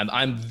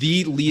 I'm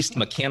the least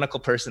mechanical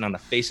person on the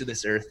face of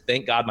this earth.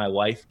 Thank God my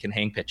wife can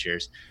hang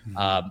pictures,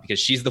 because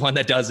she's the one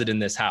that does it in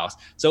this house.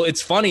 So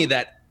it's funny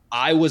that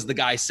I was the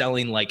guy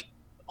selling like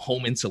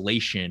home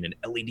insulation and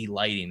LED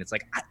lighting. It's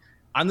like,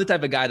 I'm the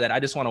type of guy that I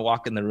just want to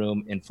walk in the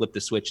room and flip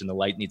the switch and the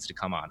light needs to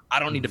come on. I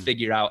don't need to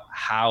figure out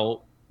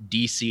how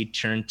DC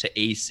turned to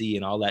AC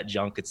and all that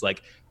junk. It's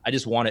like, I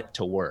just want it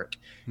to work.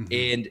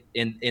 And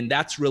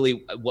that's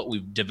really what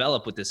we've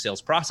developed with this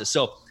sales process.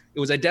 So it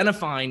was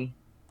identifying,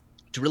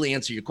 to really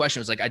answer your question,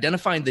 it was like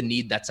identifying the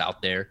need that's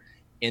out there.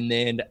 And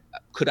then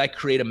could I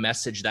create a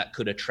message that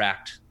could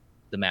attract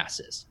the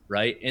masses,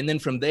 right? And then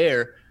from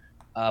there,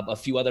 a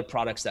few other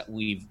products that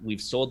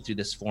we've sold through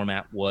this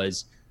format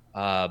was,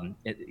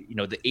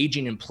 the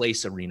aging in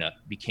place arena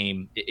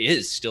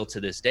is still to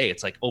this day.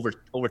 It's like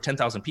over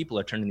 10,000 people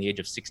are turning the age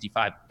of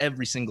 65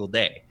 every single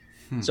day.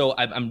 So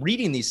I'm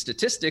reading these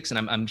statistics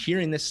and I'm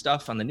hearing this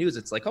stuff on the news.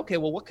 It's like, okay,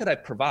 well, what could I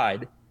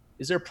provide?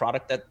 Is there a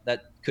product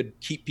that could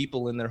keep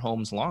people in their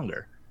homes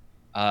longer?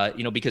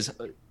 Because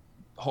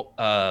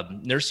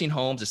nursing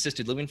homes,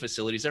 assisted living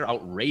facilities, they're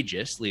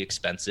outrageously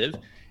expensive.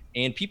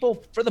 And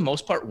people, for the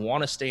most part,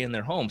 want to stay in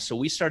their homes. So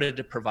we started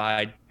to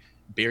provide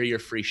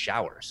barrier-free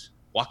showers,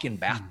 walk-in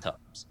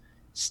bathtubs,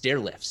 stair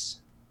lifts,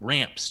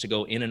 ramps to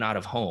go in and out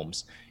of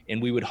homes. And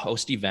we would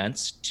host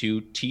events to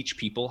teach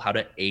people how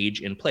to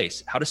age in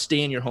place, how to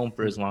stay in your home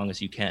for as long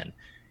as you can.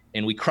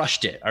 And we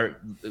crushed it.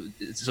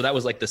 So that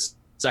was like the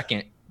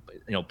second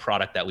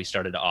product that we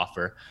started to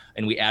offer.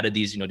 And we added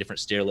these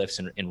different stair lifts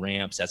and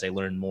ramps as I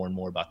learned more and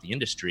more about the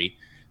industry.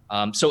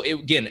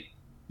 Again,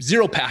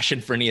 zero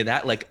passion for any of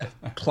that. Like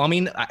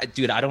plumbing, I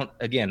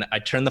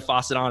turn the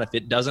faucet on. If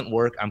it doesn't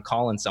work, I'm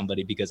calling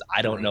somebody because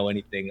I don't know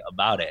anything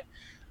about it.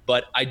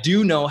 But I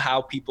do know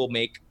how people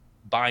make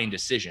buying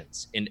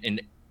decisions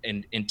and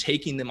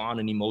taking them on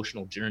an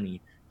emotional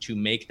journey to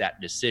make that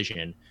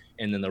decision.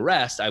 And then the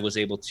rest, I was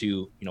able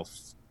to,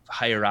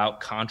 hire out,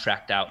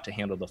 contract out to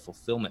handle the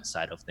fulfillment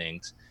side of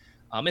things.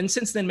 And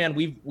since then, man,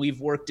 we've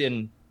worked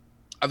in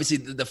obviously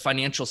the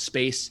financial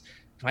space,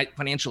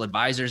 financial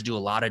advisors do a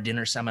lot of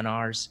dinner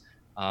seminars,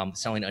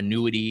 selling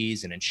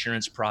annuities and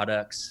insurance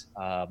products.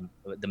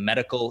 The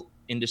medical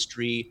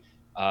industry,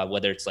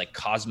 whether it's like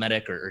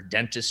cosmetic or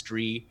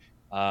dentistry,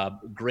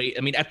 great.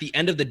 I mean, at the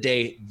end of the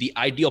day, the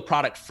ideal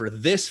product for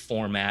this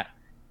format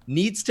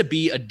needs to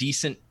be a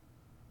decent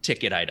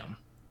ticket item.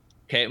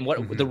 Okay. And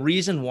what the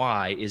reason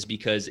why is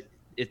because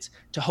it's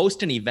to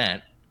host an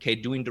event, okay,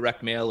 doing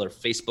direct mail or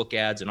Facebook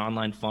ads, an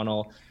online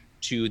funnel,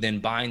 to then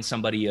buying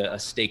somebody a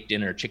steak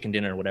dinner, chicken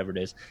dinner, whatever it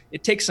is,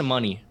 it takes some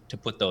money to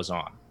put those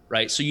on,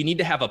 right? So you need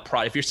to have a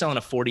product. If you're selling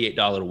a $48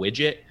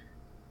 widget,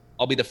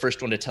 I'll be the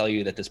first one to tell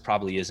you that this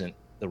probably isn't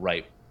the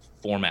right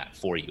format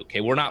for you.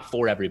 Okay. We're not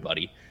for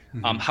everybody.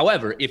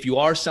 However, if you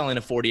are selling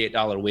a $48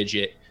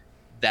 widget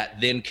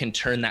that then can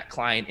turn that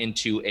client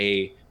into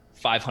a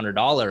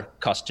 $500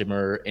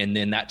 customer, and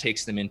then that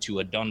takes them into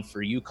a done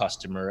for you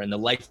customer, and the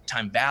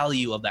lifetime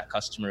value of that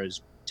customer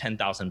is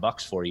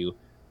 $10,000 for you,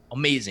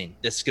 amazing.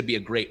 This could be a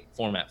great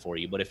format for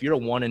you. But if you're a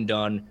one and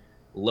done,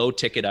 low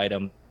ticket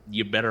item,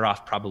 you're better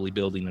off probably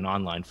building an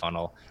online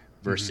funnel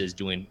versus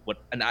doing what,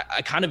 and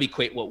I kind of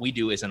equate what we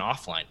do as an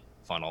offline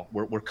funnel.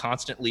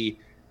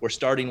 We're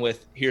starting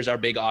with, here's our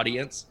big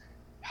audience.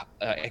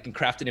 I can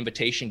craft an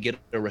invitation, get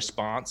a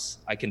response.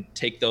 I can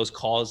take those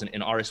calls and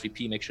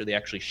RSVP, make sure they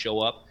actually show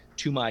up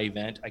to my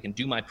event. I can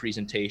do my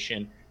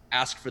presentation,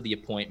 ask for the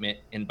appointment.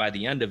 And by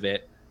the end of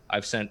it,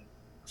 I've sent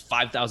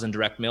 5,000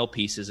 direct mail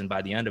pieces. And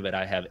by the end of it,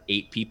 I have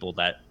 8 people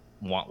that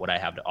want what I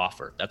have to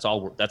offer. That's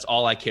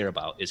all I care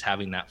about, is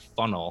having that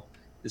funnel.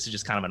 This is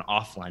just kind of an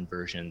offline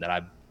version that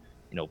I,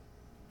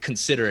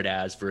 consider it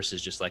as,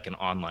 versus just like an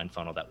online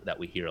funnel that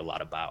we hear a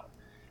lot about.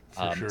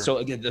 Sure. So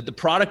again, the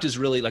product is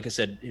really, like I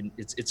said,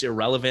 it's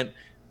irrelevant,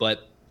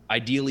 but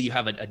ideally you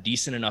have a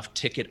decent enough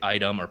ticket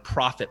item or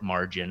profit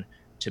margin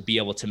to be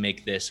able to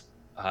make this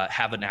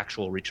have an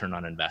actual return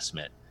on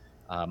investment.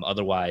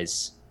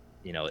 Otherwise,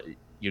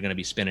 you're going to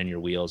be spinning your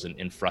wheels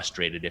and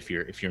frustrated if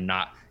you're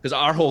not, because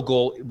our whole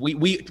goal,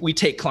 we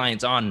take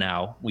clients on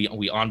now,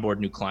 we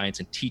onboard new clients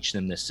and teach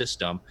them this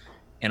system.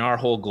 And our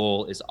whole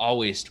goal is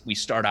always, we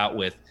start out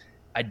with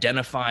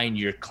identifying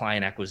your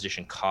client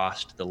acquisition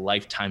cost, the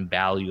lifetime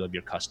value of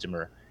your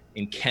customer,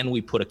 and can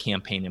we put a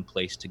campaign in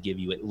place to give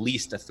you at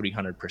least a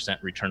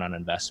 300% return on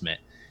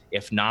investment?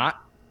 If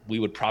not, we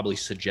would probably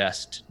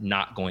suggest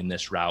not going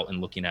this route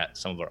and looking at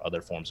some of our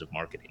other forms of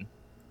marketing.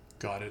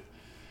 Got it.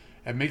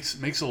 It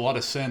makes a lot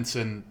of sense,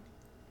 and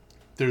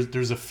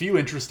there's a few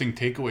interesting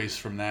takeaways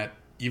from that,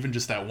 even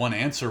just that one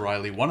answer,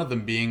 Rylee. One of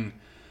them being,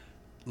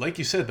 like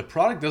you said, the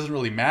product doesn't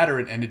really matter,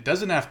 and it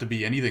doesn't have to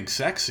be anything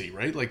sexy,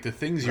 right? Like the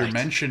things you're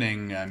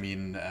mentioning, I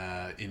mean,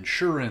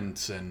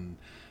 insurance and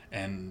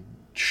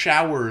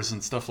showers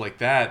and stuff like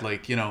that.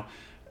 Like, a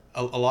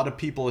lot of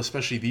people,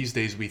 especially these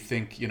days, we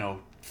think,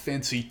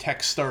 fancy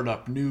tech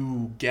startup,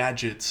 new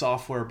gadget,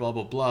 software, blah,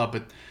 blah, blah.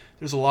 But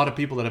there's a lot of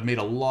people that have made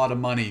a lot of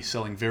money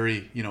selling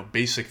very,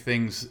 basic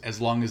things,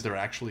 as long as they're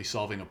actually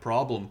solving a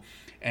problem.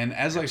 And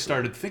as I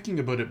started thinking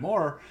about it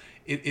more,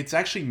 it's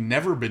actually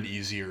never been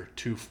easier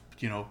to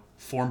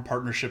form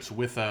partnerships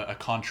with a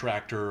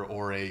contractor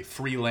or a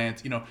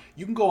freelance.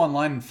 You can go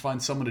online and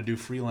find someone to do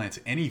freelance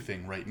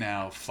anything right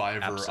now,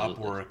 Fiverr,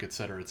 Upwork, et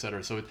cetera, et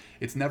cetera. So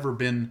it's never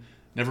been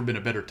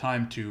a better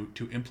time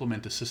to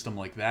implement a system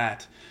like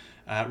that.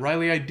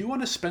 Rylee, I do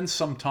want to spend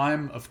some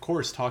time, of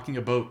course, talking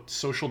about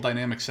social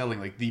dynamic selling,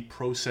 like the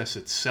process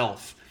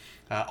itself.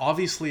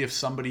 Obviously, if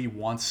somebody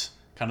wants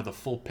kind of the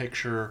full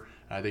picture,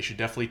 they should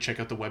definitely check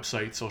out the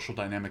website,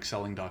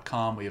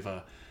 socialdynamicselling.com. We have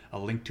a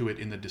link to it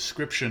in the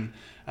description.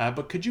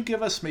 But could you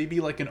give us maybe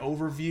like an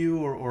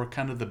overview or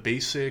kind of the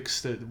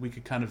basics that we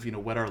could kind of,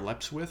 wet our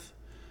lips with?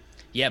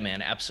 Yeah,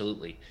 man,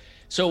 absolutely.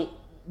 So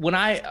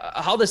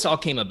how this all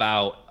came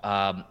about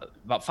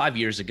 5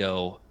 years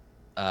ago,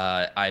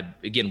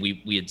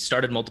 we had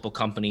started multiple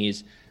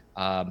companies.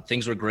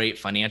 Things were great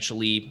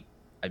financially.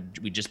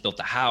 We just built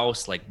a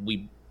house.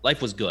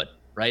 Life was good,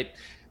 right?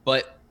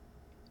 But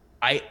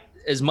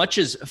as much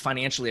as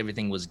financially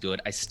everything was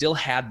good, I still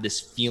had this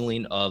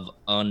feeling of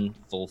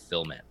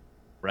unfulfillment,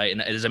 right?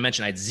 And as I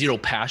mentioned, I had zero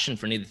passion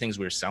for any of the things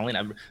we were selling.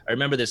 I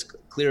remember this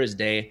clear as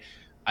day.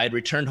 I had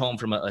returned home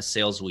from a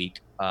sales week.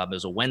 It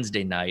was a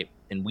Wednesday night,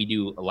 and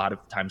a lot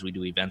of times we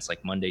do events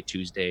like Monday,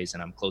 Tuesdays,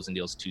 and I'm closing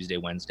deals Tuesday,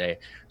 Wednesday.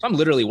 So I'm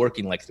literally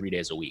working like 3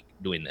 days a week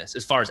doing this.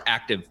 As far as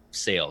active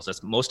sales,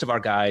 that's most of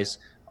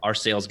our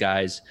sales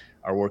guys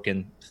are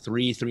working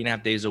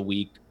 3.5 days a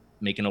week,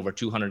 making over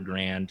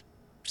 $200,000,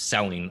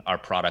 selling our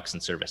products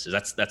and services.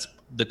 That's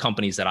the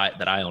companies that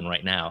I own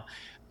right now.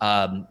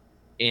 And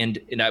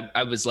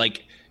I was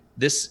like,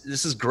 this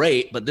is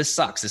great, but this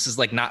sucks. This is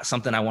like not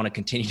something I want to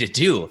continue to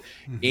do.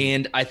 Mm-hmm.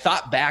 And I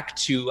thought back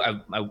to,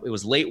 it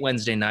was late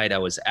Wednesday night. I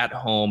was at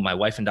home. My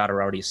wife and daughter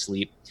were already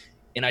asleep.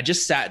 And I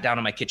just sat down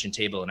at my kitchen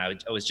table and I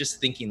was just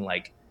thinking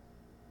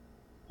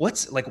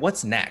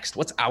what's next?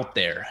 What's out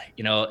there?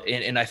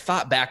 And I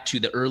thought back to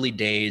the early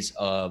days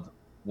of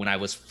when I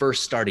was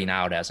first starting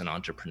out as an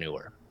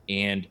entrepreneur.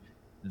 And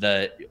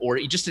or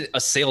just a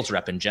sales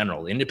rep in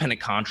general,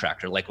 independent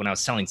contractor, like when I was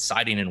selling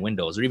siding and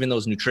windows, or even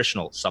those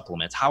nutritional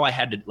supplements, how I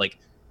had to like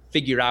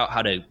figure out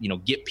how to,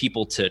 get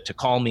people to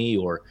call me,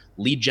 or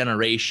lead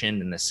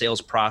generation and the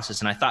sales process.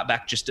 And I thought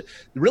back just to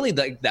really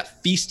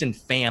that feast and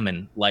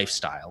famine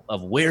lifestyle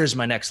of, where's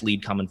my next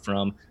lead coming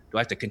from? Do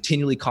I have to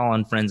continually call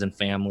on friends and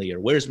family, or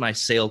where's my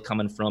sale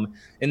coming from?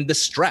 And the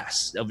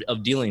stress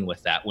of dealing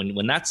with that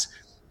when that's,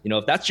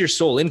 if that's your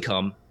sole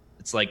income,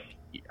 it's like,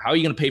 how are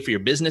you going to pay for your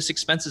business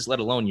expenses, let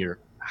alone your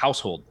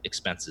household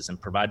expenses, and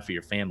provide for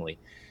your family?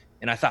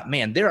 And I thought,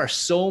 man, there are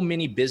so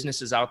many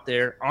businesses out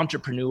there,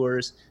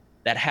 entrepreneurs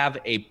that have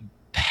a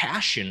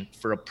passion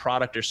for a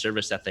product or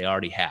service that they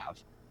already have,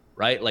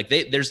 right? Like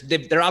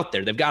they're out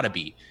there, they've got to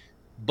be,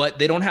 but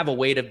they don't have a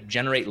way to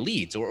generate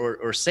leads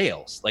or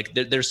sales. Like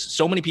there's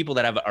so many people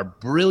that are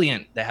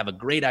brilliant, that have a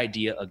great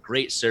idea, a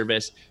great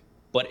service,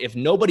 but if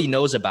nobody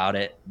knows about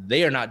it,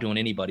 they are not doing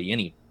anybody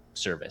any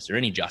service or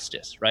any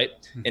justice, right?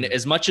 Mm-hmm. And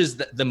as much as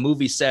the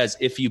movie says,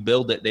 if you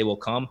build it, they will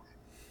come,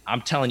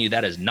 I'm telling you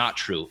that is not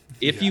true.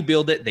 If you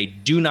build it, they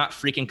do not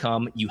freaking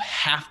come. You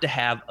have to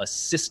have a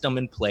system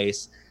in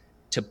place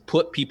to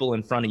put people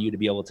in front of you to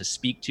be able to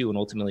speak to and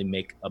ultimately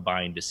make a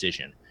buying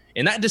decision.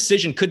 And that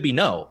decision could be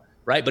no,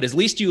 right? But at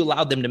least you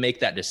allowed them to make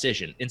that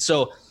decision. And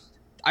so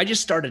I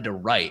just started to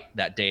write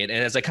that day. And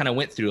as I kind of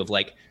went through of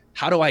like,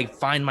 how do I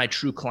find my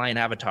true client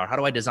avatar? How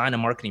do I design a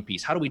marketing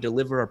piece? How do we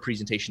deliver a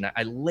presentation?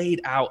 I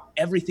laid out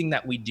everything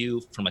that we do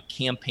from a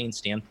campaign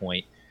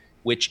standpoint,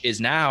 which is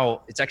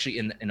now, it's actually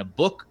in a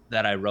book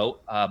that I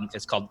wrote.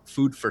 It's called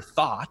Food for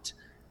Thought,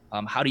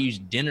 how to use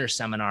dinner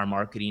seminar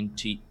marketing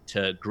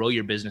to grow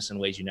your business in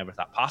ways you never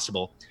thought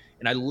possible.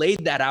 And I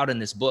laid that out in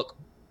this book.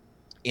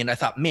 And I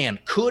thought, man,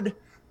 could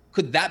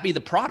that be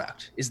the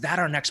product? Is that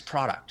our next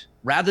product?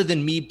 Rather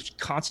than me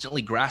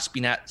constantly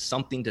grasping at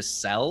something to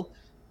sell,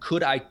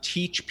 could I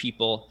teach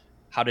people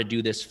how to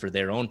do this for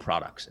their own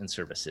products and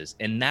services?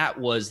 And that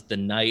was the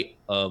night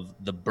of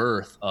the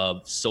birth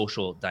of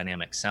social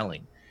dynamic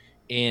selling.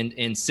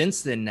 And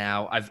since then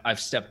now I've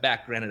stepped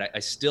back. Granted, I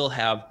still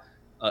have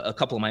a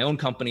couple of my own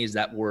companies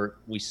that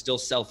we still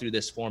sell through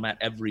this format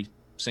every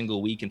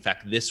single week. In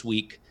fact, this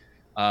week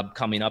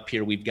coming up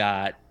here, we've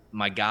got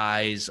my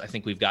guys, I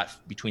think we've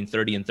got between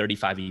 30 and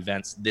 35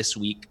 events this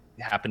week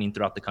happening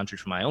throughout the country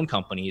for my own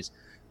companies,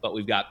 but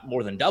we've got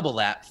more than double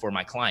that for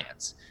my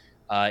clients.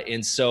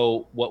 And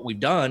so what we've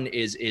done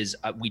is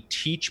we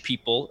teach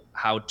people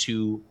how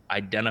to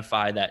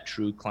identify that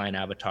true client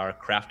avatar,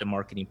 craft a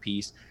marketing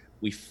piece.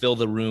 We fill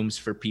the rooms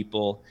for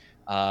people,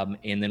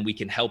 and then we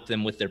can help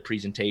them with their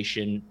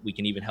presentation. We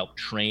can even help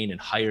train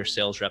and hire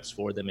sales reps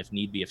for them if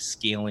need be, if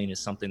scaling is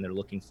something they're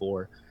looking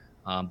for.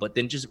 But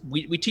then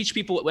we teach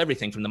people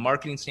everything from the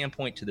marketing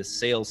standpoint to the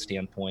sales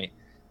standpoint,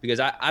 because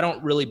I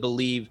don't really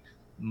believe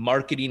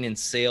marketing and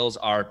sales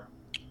are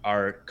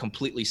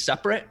completely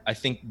separate. I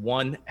think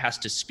one has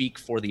to speak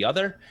for the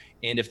other.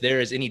 And if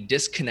there is any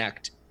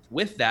disconnect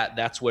with that,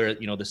 that's where,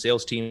 the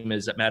sales team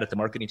is mad at the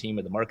marketing team,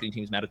 or the marketing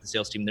team is mad at the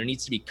sales team. There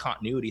needs to be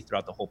continuity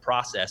throughout the whole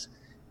process.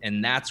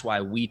 And that's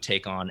why we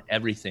take on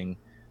everything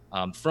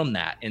from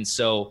that. And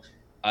so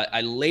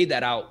I laid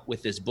that out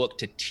with this book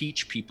to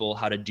teach people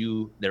how to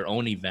do their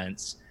own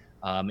events.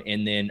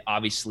 And then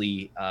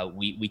obviously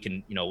we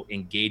can,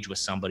 engage with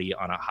somebody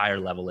on a higher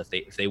level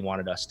if they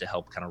wanted us to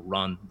help kind of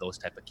run those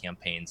type of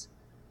campaigns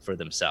for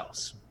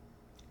themselves.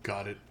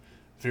 Got it.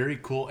 Very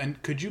cool.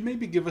 And could you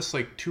maybe give us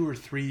like 2 or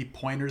 3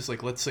 pointers?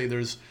 Like, let's say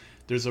there's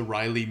a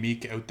Rylee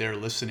Meek out there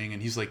listening,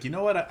 and he's like, you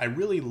know what? I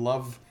really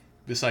love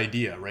this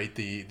idea, right?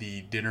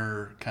 The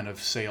dinner kind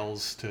of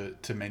sales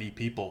to many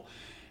people.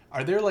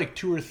 Are there like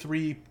 2 or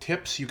 3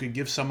 tips you could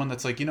give someone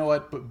that's like, you know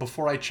what, but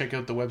before I check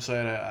out the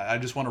website, I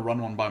just want to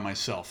run one by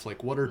myself?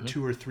 Like, what are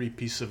 2 or 3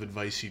 pieces of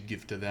advice you'd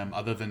give to them,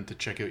 other than to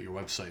check out your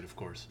website, of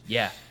course?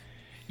 Yeah.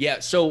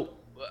 So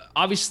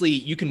obviously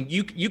you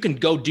can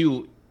go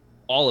do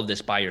all of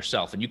this by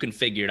yourself, and you can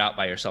figure it out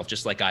by yourself,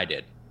 just like I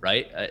did,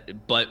 right?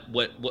 But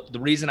what the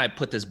reason I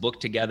put this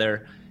book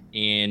together,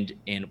 and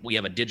we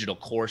have a digital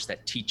course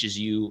that teaches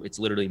you, it's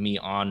literally me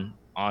on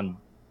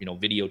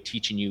video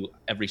teaching you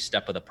every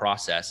step of the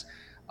process.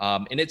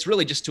 And it's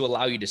really just to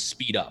allow you to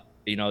speed up.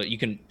 You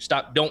can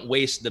don't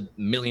waste the $1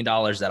 million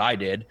that I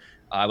did.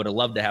 I would have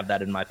loved to have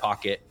that in my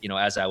pocket,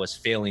 as I was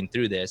failing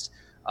through this.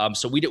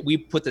 So we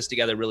put this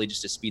together really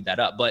just to speed that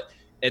up. But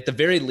at the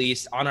very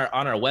least on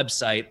our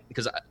website,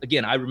 because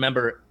again, I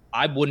remember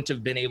I wouldn't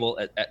have been able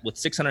with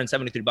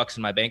 $673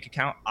 in my bank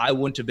account, I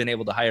wouldn't have been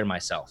able to hire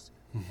myself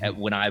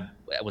when I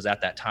was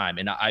at that time.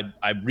 And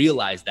I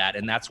realized that,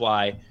 and that's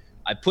why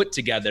I put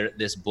together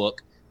this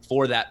book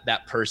for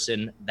that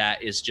person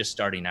that is just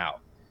starting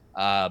out.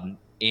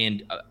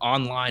 And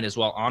online as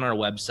well, on our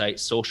website,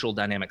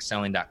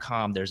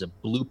 socialdynamicselling.com, there's a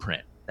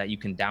blueprint that you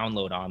can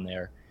download on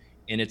there.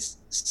 And it's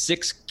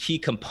 6 key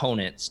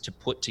components to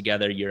put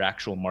together your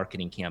actual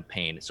marketing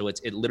campaign. So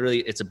it's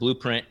a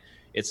blueprint.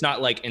 It's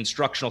not like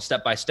instructional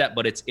step by step,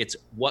 but it's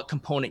what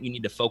component you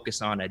need to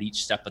focus on at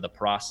each step of the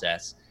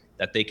process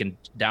that they can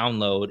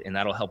download, and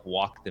that'll help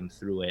walk them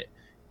through it.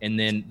 And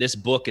then this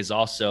book is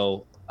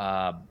also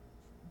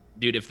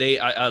Dude,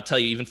 I'll tell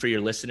you, even for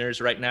your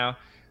listeners right now,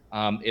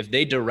 if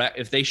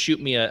they shoot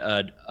me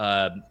on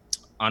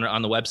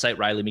the website,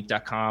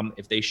 RyleeMeek.com,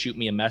 if they shoot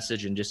me a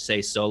message and just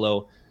say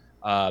solo,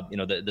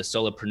 the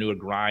solopreneur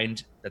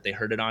grind that they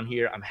heard it on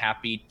here, I'm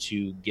happy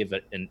to give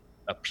it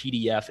a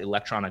PDF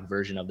electronic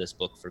version of this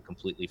book for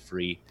completely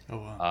free. Oh,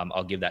 wow.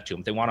 I'll give that to them.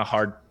 If they want a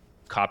hard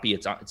copy,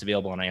 it's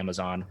available on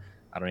Amazon.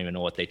 I don't even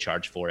know what they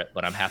charge for it,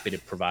 but I'm happy to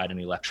provide an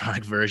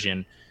electronic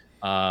version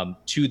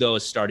to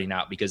those starting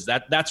out, because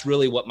that's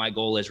really what my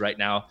goal is right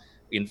now.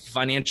 And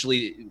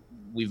financially,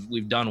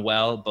 we've done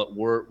well, but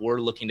we're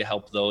looking to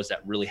help those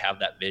that really have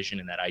that vision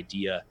and that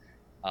idea,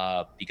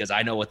 because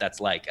I know what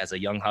that's like as a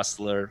young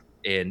hustler,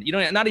 and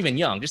not even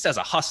young, just as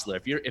a hustler.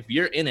 If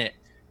you're in it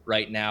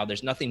right now,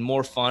 there's nothing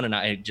more fun, and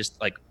I just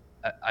like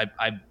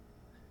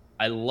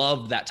I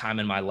love that time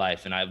in my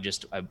life, and I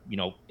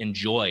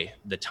enjoy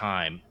the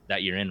time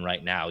that you're in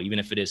right now, even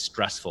if it is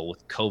stressful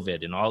with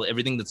COVID and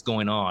everything that's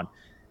going on.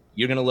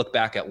 You're going to look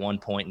back at one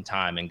point in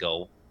time and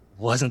go,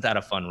 wasn't that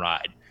a fun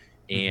ride?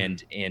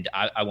 And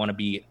I want to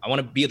be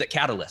the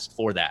catalyst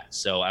for that.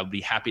 So I would be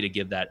happy to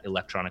give that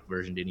electronic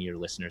version to any of your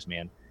listeners,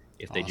 man,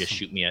 if they just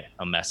shoot me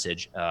a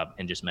message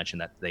and just mention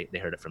that they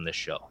heard it from this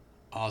show.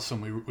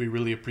 Awesome. We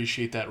really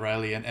appreciate that,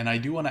 Rylee. And I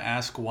do want to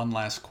ask one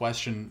last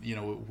question.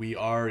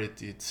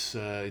 It's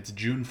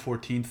June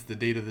 14th, the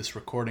date of this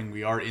recording.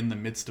 We are in the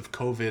midst of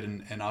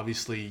COVID, and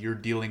obviously you're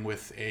dealing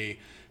with a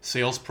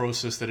sales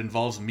process that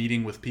involves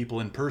meeting with people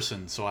in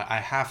person. So I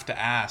have to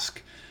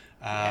ask,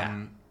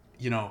 not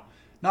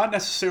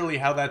necessarily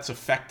how that's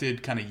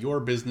affected kind of your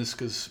business,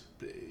 because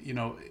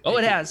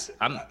it has.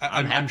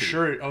 I'm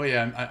sure. Oh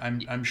yeah,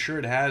 I'm sure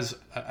it has.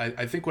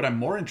 I think what I'm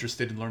more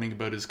interested in learning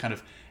about is kind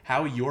of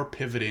how you're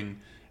pivoting,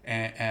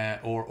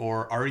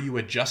 or are you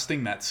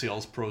adjusting that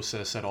sales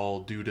process at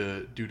all due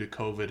to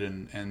COVID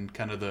and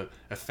kind of the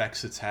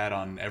effects it's had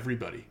on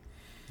everybody?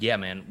 Yeah,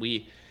 man.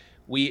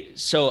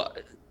 So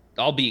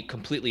I'll be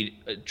completely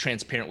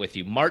transparent with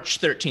you. March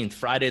 13th,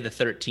 Friday the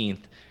 13th,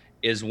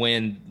 is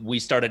when we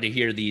started to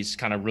hear these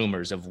kind of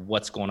rumors of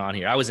what's going on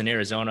here. I was in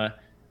Arizona.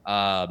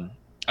 I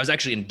was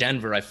actually in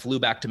Denver. I flew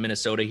back to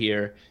Minnesota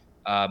here.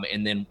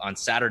 And then on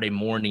Saturday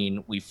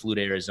morning, we flew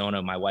to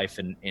Arizona. My wife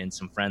and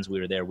some friends, we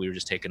were there. We were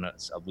just taking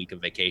a week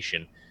of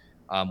vacation,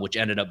 which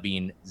ended up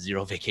being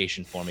zero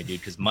vacation for me, dude.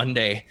 Because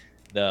Monday,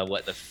 the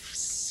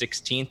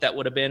 16th, that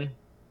would have been,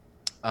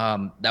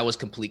 that was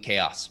complete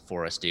chaos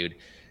for us, dude.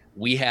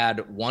 We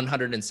had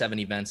 107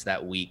 events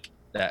that week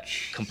that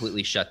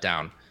completely shut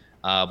down.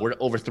 We're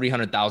over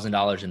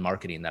 $300,000 in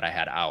marketing that I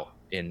had out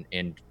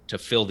in to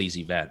fill these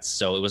events.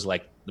 So it was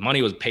like the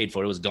money was paid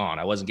for, it was gone.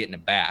 I wasn't getting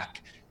it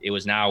back. It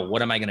was now,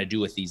 what am I going to do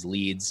with these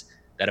leads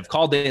that have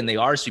called in? They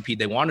RSVP'd,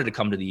 they wanted to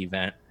come to the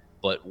event,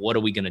 but what are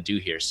we going to do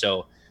here?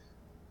 So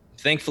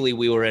thankfully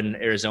we were in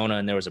Arizona,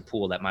 and there was a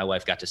pool that my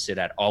wife got to sit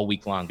at all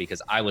week long,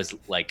 because I was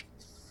like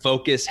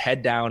focused,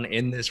 head down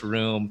in this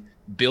room,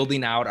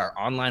 building out our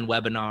online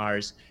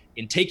webinars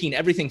and taking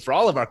everything for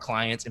all of our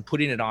clients and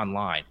putting it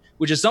online,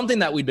 which is something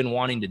that we've been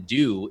wanting to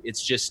do.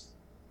 It's just,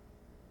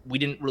 we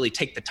didn't really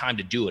take the time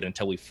to do it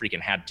until we freaking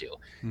had to.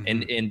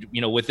 And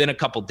within a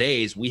couple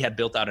days, we had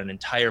built out an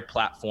entire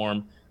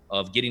platform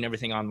of getting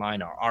everything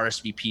online, our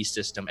RSVP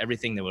system,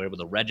 everything that we were able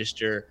to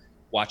register,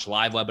 watch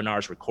live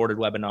webinars, recorded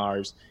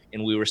webinars,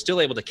 and we were still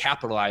able to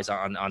capitalize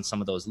on some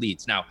of those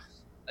leads. Now,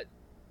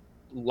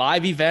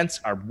 live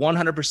events are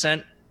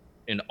 100%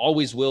 and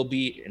always will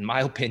be, in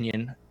my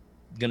opinion,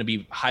 going to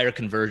be higher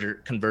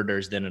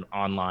converters than an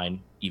online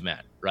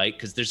event, right?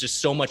 Because there's just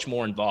so much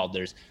more involved.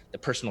 There's the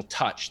personal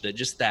touch,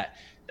 that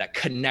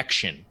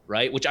connection,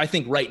 right? Which I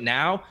think right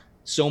now,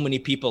 so many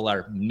people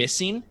are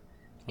missing.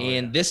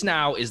 This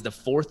now is the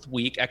fourth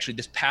week. Actually,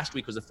 this past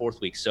week was the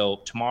fourth week.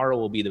 So tomorrow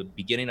will be the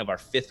beginning of our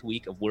fifth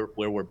week of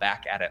where we're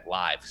back at it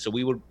live. So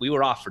we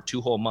were off for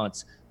 2 whole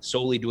months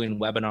solely doing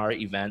webinar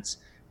events,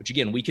 which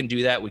again, we can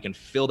do that. We can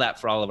fill that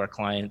for all of our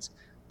clients.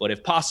 But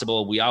if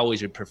possible, we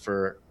always would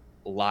prefer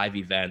live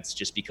events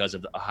just because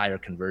of a higher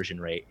conversion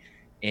rate.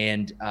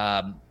 And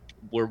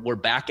we're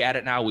back at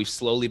it now. We've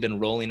slowly been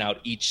rolling out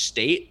each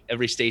state.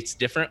 Every state's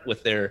different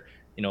with their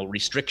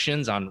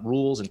restrictions on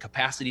rules and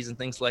capacities and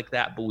things like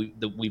that. But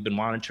we've been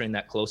monitoring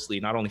that closely,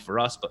 not only for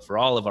us, but for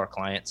all of our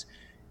clients,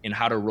 and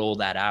how to roll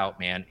that out,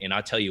 man. And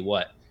I'll tell you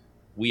what,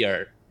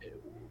 we're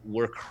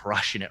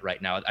crushing it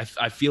right now.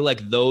 I feel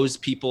like those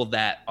people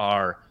that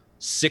are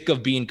sick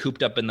of being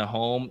cooped up in the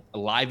home,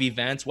 live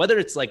events, whether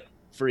it's like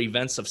for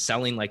events of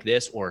selling like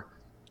this or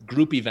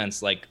group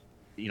events like,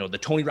 the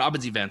Tony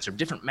Robbins events or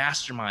different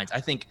masterminds,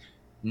 I think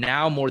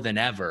now more than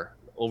ever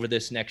over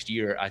this next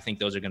year, I think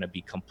those are going to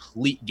be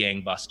complete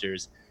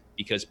gangbusters,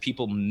 because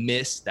people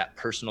miss that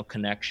personal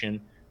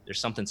connection. There's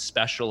something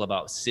special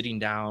about sitting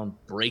down,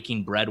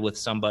 breaking bread with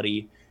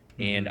somebody.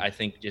 And I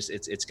think just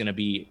it's going to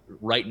be,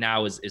 right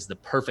now is the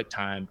perfect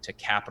time to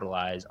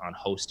capitalize on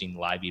hosting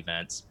live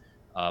events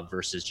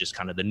versus just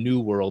kind of the new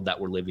world that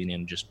we're living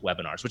in, just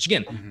webinars, which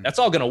again, that's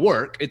all going to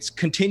work.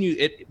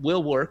 It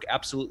will work,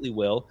 absolutely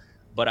will.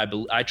 But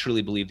I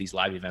truly believe these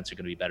live events are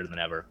going to be better than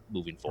ever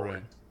moving forward.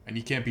 Right. And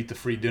you can't beat the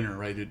free dinner,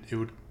 right? It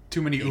would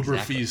too many Uber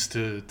Exactly. fees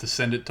to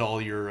send it to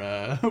all your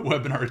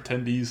webinar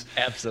attendees.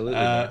 Absolutely,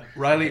 man.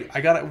 Rylee,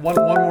 I got one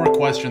more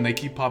question. They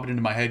keep popping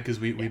into my head because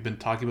we've been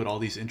talking about all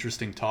these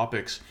interesting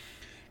topics.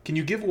 Can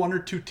you give one or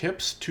two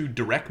tips to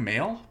direct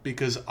mail?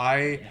 Because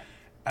I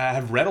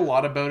have read a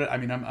lot about it. I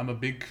mean, I'm a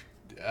big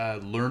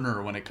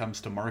learner when it comes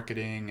to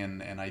marketing,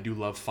 and I do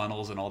love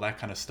funnels and all that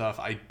kind of stuff.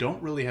 I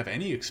don't really have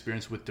any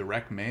experience with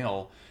direct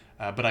mail,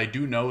 but I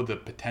do know the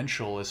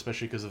potential,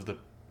 especially because of the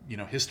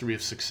history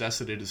of success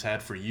that it has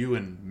had for you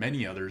and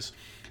many others.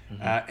 Do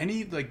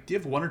you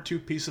have one or two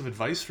piece of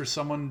advice for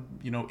someone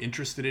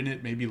interested in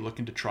it, maybe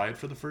looking to try it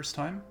for the first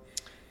time?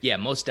 Yeah,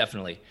 most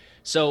definitely.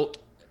 So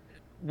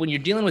when you're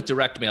dealing with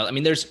direct mail, I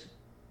mean, there's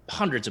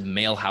hundreds of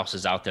mail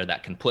houses out there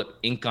that can put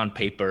ink on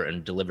paper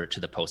and deliver it to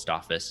the post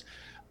office.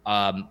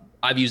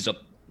 I've used a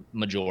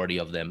majority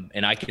of them,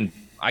 and I can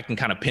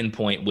kind of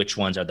pinpoint which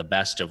ones are the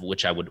best, of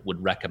which I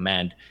would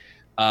recommend.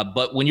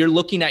 But when you're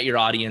looking at your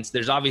audience,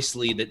 there's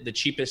obviously the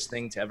cheapest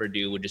thing to ever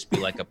do would just be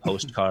like a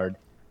postcard,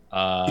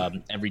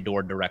 every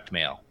door direct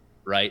mail,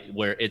 right?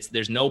 Where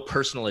there's no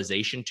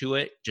personalization to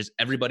it. Just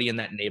everybody in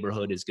that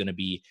neighborhood is going to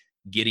be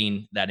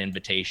getting that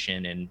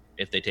invitation, and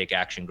if they take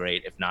action,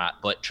 great. If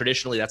not, but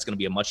traditionally that's going to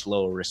be a much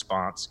lower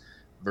response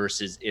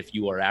versus if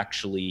you are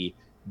actually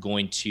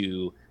going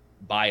to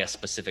buy a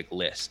specific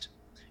list.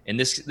 And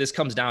this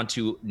comes down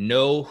to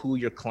know who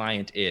your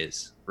client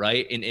is,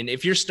 right? And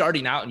if you're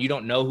starting out and you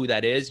don't know who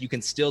that is, you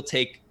can still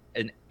take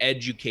an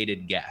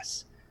educated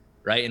guess,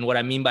 right? And what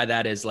I mean by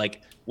that is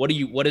like,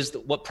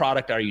 what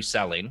product are you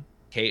selling?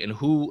 Okay. And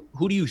who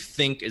do you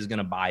think is going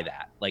to buy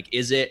that? Like,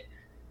 is it,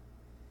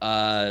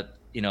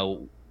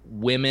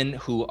 women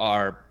who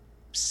are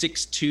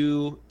 6'2"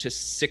 to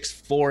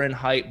 6'4" in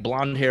height,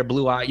 blonde hair,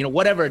 blue eye,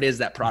 whatever it is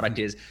that product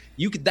is,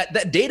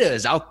 that data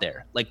is out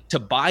there. Like, to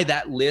buy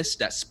that list,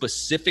 that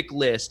specific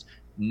list,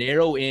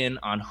 narrow in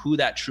on who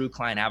that true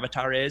client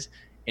avatar is,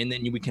 and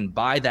then we can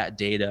buy that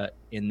data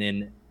and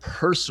then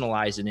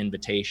personalize an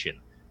invitation.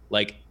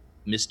 Like,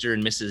 Mr.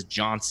 and Mrs.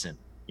 Johnson,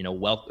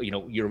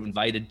 you're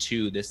invited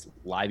to this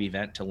live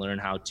event to learn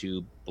how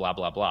to blah,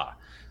 blah, blah.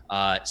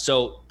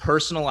 So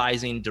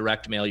personalizing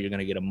direct mail, you're going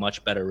to get a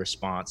much better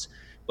response.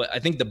 But I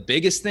think the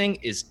biggest thing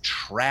is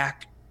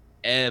track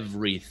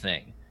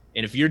everything.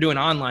 And if you're doing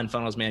online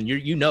funnels, man,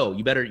 you know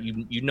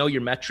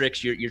your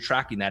metrics, you're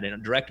tracking that.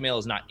 And direct mail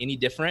is not any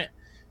different.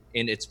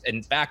 And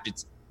in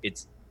fact,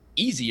 it's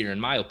easier in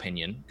my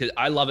opinion, because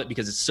I love it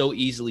because it's so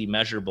easily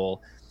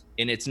measurable,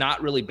 and it's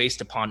not really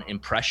based upon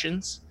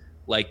impressions.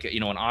 Like,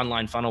 an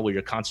online funnel where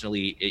you're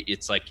constantly,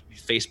 it's like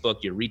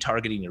Facebook, you're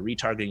retargeting.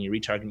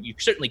 You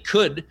certainly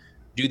could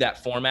do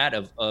that format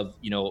of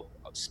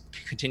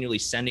continually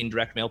sending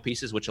direct mail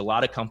pieces, which a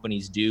lot of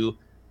companies do.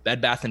 Bed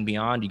Bath &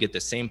 Beyond, you get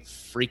the same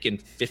freaking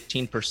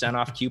 15%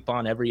 off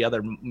coupon every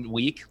other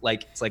week.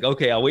 Like, it's like,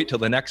 okay, I'll wait till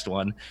the next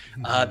one,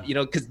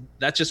 because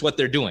that's just what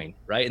they're doing,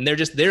 right? And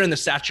they're in the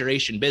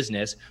saturation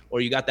business. Or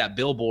you got that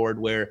billboard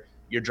where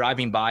you're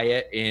driving by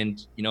it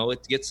and,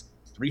 it gets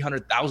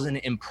 300,000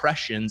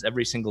 impressions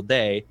every single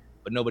day,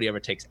 but nobody ever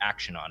takes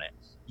action on it.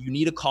 You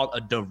need a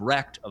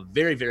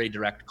very, very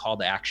direct call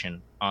to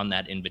action on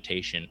that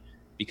invitation,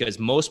 because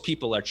most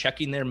people are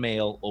checking their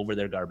mail over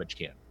their garbage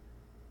can,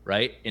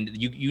 right? And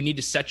you need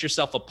to set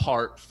yourself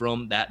apart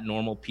from that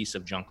normal piece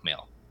of junk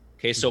mail.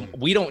 Okay, so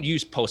we don't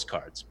use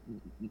postcards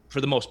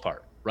for the most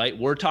part, right?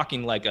 We're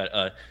talking like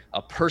a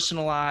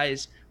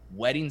personalized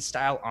wedding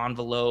style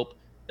envelope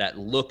that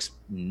looks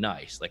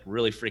nice, like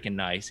really freaking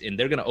nice. And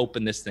they're going to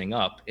open this thing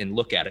up and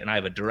look at it. And I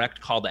have a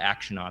direct call to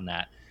action on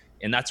that.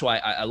 And that's why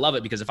I love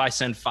it, because if I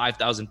send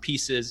 5,000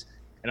 pieces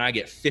and I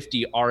get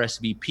 50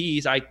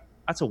 RSVPs,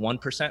 that's a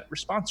 1%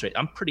 response rate.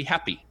 I'm pretty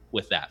happy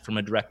with that from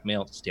a direct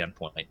mail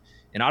standpoint.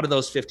 And out of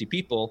those 50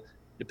 people,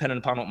 depending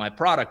upon what my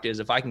product is,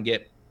 if I can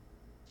get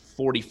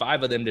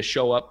 45 of them to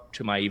show up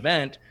to my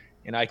event,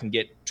 and I can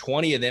get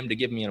 20 of them to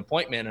give me an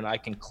appointment, and I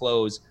can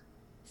close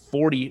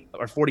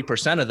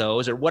 40% of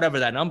those, or whatever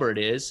that number it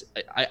is,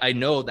 I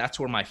know that's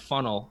where my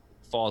funnel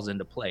falls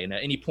into play. And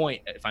at any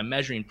point, if I'm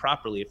measuring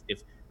properly,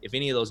 if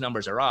any of those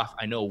numbers are off,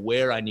 I know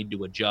where I need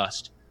to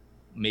adjust,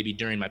 maybe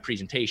during my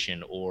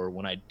presentation or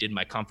when I did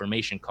my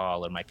confirmation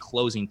call or my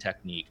closing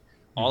technique.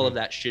 All of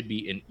that should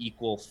be an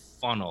equal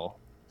funnel,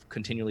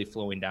 continually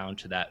flowing down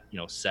to that,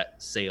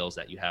 set sales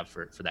that you have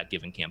for that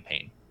given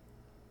campaign.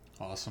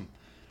 Awesome.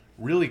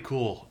 Really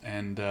cool.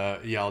 And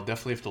I'll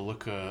definitely have to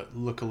look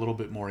a little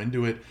bit more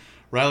into it.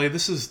 Rylee,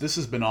 this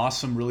has been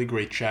awesome. Really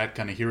great chat,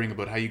 kind of hearing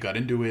about how you got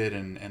into it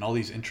and all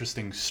these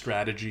interesting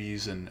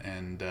strategies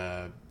and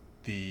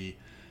the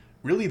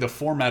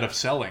format of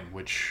selling,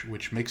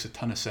 which makes a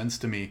ton of sense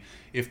to me.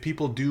 If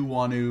people do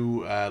want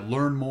to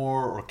learn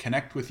more or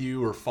connect with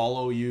you or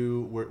follow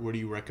you, where do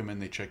you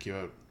recommend they check you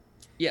out?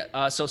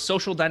 Yeah, so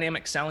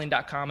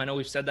socialdynamicselling.com. I know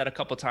we've said that a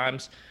couple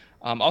times.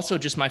 Also,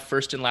 just my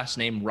first and last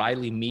name,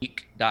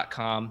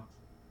 RyleeMeek.com.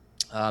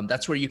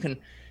 That's where you can,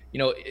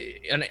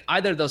 on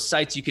either of those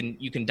sites, you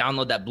can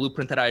download that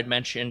blueprint that I had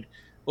mentioned.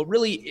 But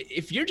really,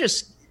 if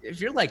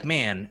you're like,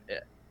 man,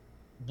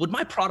 would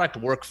my product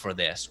work for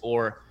this?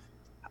 Or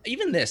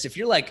even this, if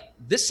you're like,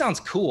 this sounds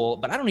cool,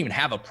 but I don't even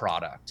have a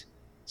product,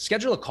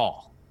 schedule a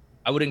call.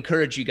 I would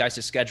encourage you guys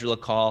to schedule a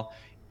call.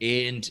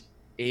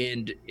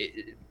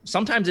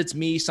 Sometimes it's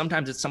me,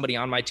 sometimes it's somebody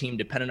on my team,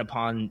 depending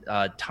upon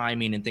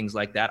timing and things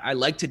like that. I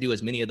like to do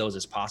as many of those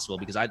as possible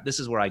because this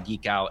is where I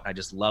geek out. I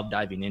just love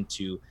diving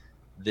into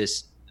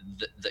this,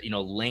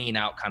 laying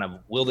out kind of,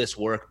 will this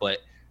work, but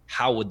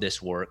how would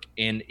this work?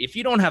 And if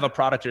you don't have a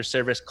product or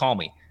service, call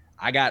me.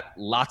 I got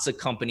lots of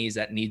companies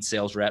that need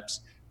sales reps,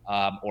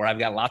 or I've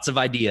got lots of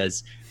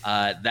ideas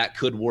that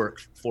could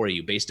work for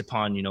you based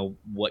upon,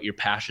 what your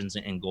passions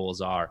and goals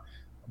are.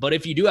 But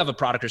if you do have a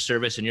product or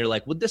service and you're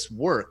like, would this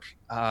work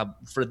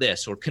for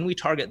this? Or can we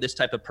target this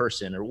type of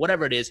person or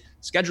whatever it is,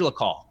 schedule a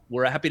call.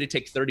 We're happy to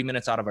take 30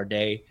 minutes out of our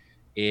day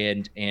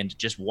and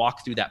just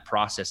walk through that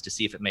process to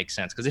see if it makes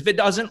sense. Because if it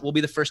doesn't, we'll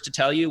be the first to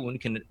tell you. When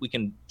we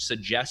can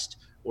suggest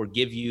or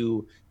give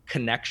you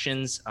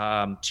connections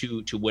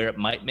to where it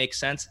might make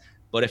sense.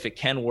 But if it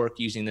can work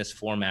using this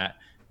format,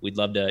 we'd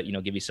love to,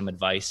 give you some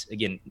advice.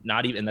 Again,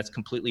 that's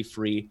completely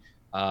free.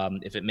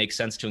 If it makes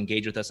sense to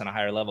engage with us on a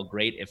higher level,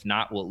 great. If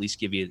not, we'll at least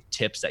give you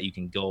tips that you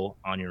can go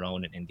on your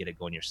own and get it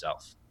going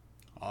yourself.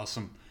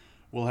 Awesome.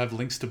 We'll have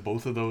links to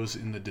both of those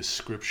in the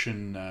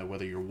description,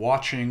 whether you're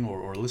watching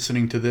or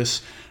listening to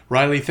this.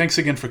 Rylee, thanks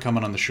again for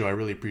coming on the show. I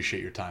really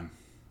appreciate your time.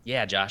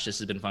 Yeah, Josh, this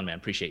has been fun, man.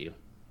 Appreciate you.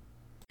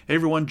 Hey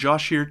everyone,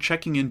 Josh here,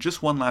 checking in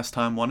just one last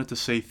time. Wanted to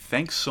say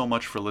thanks so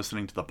much for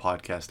listening to the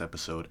podcast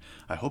episode.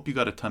 I hope you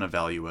got a ton of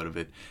value out of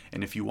it.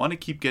 And if you want to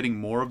keep getting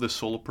more of the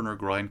Solopreneur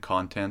Grind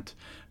content,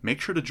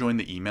 make sure to join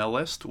the email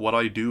list. What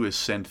I do is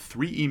send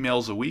 3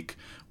 emails a week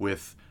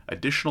with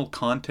additional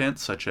content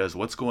such as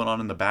what's going on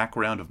in the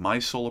background of my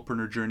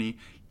solopreneur journey,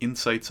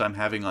 insights I'm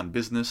having on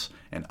business,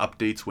 and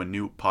updates when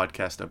new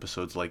podcast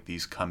episodes like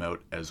these come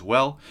out as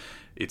well.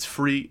 It's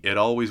free. It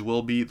always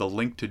will be. The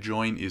link to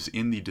join is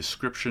in the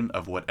description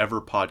of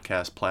whatever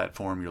podcast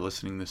platform you're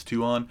listening this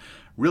to on.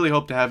 Really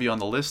hope to have you on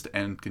the list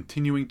and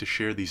continuing to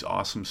share these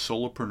awesome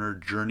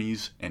solopreneur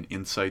journeys and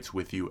insights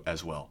with you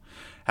as well.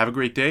 Have a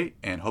great day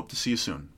and hope to see you soon.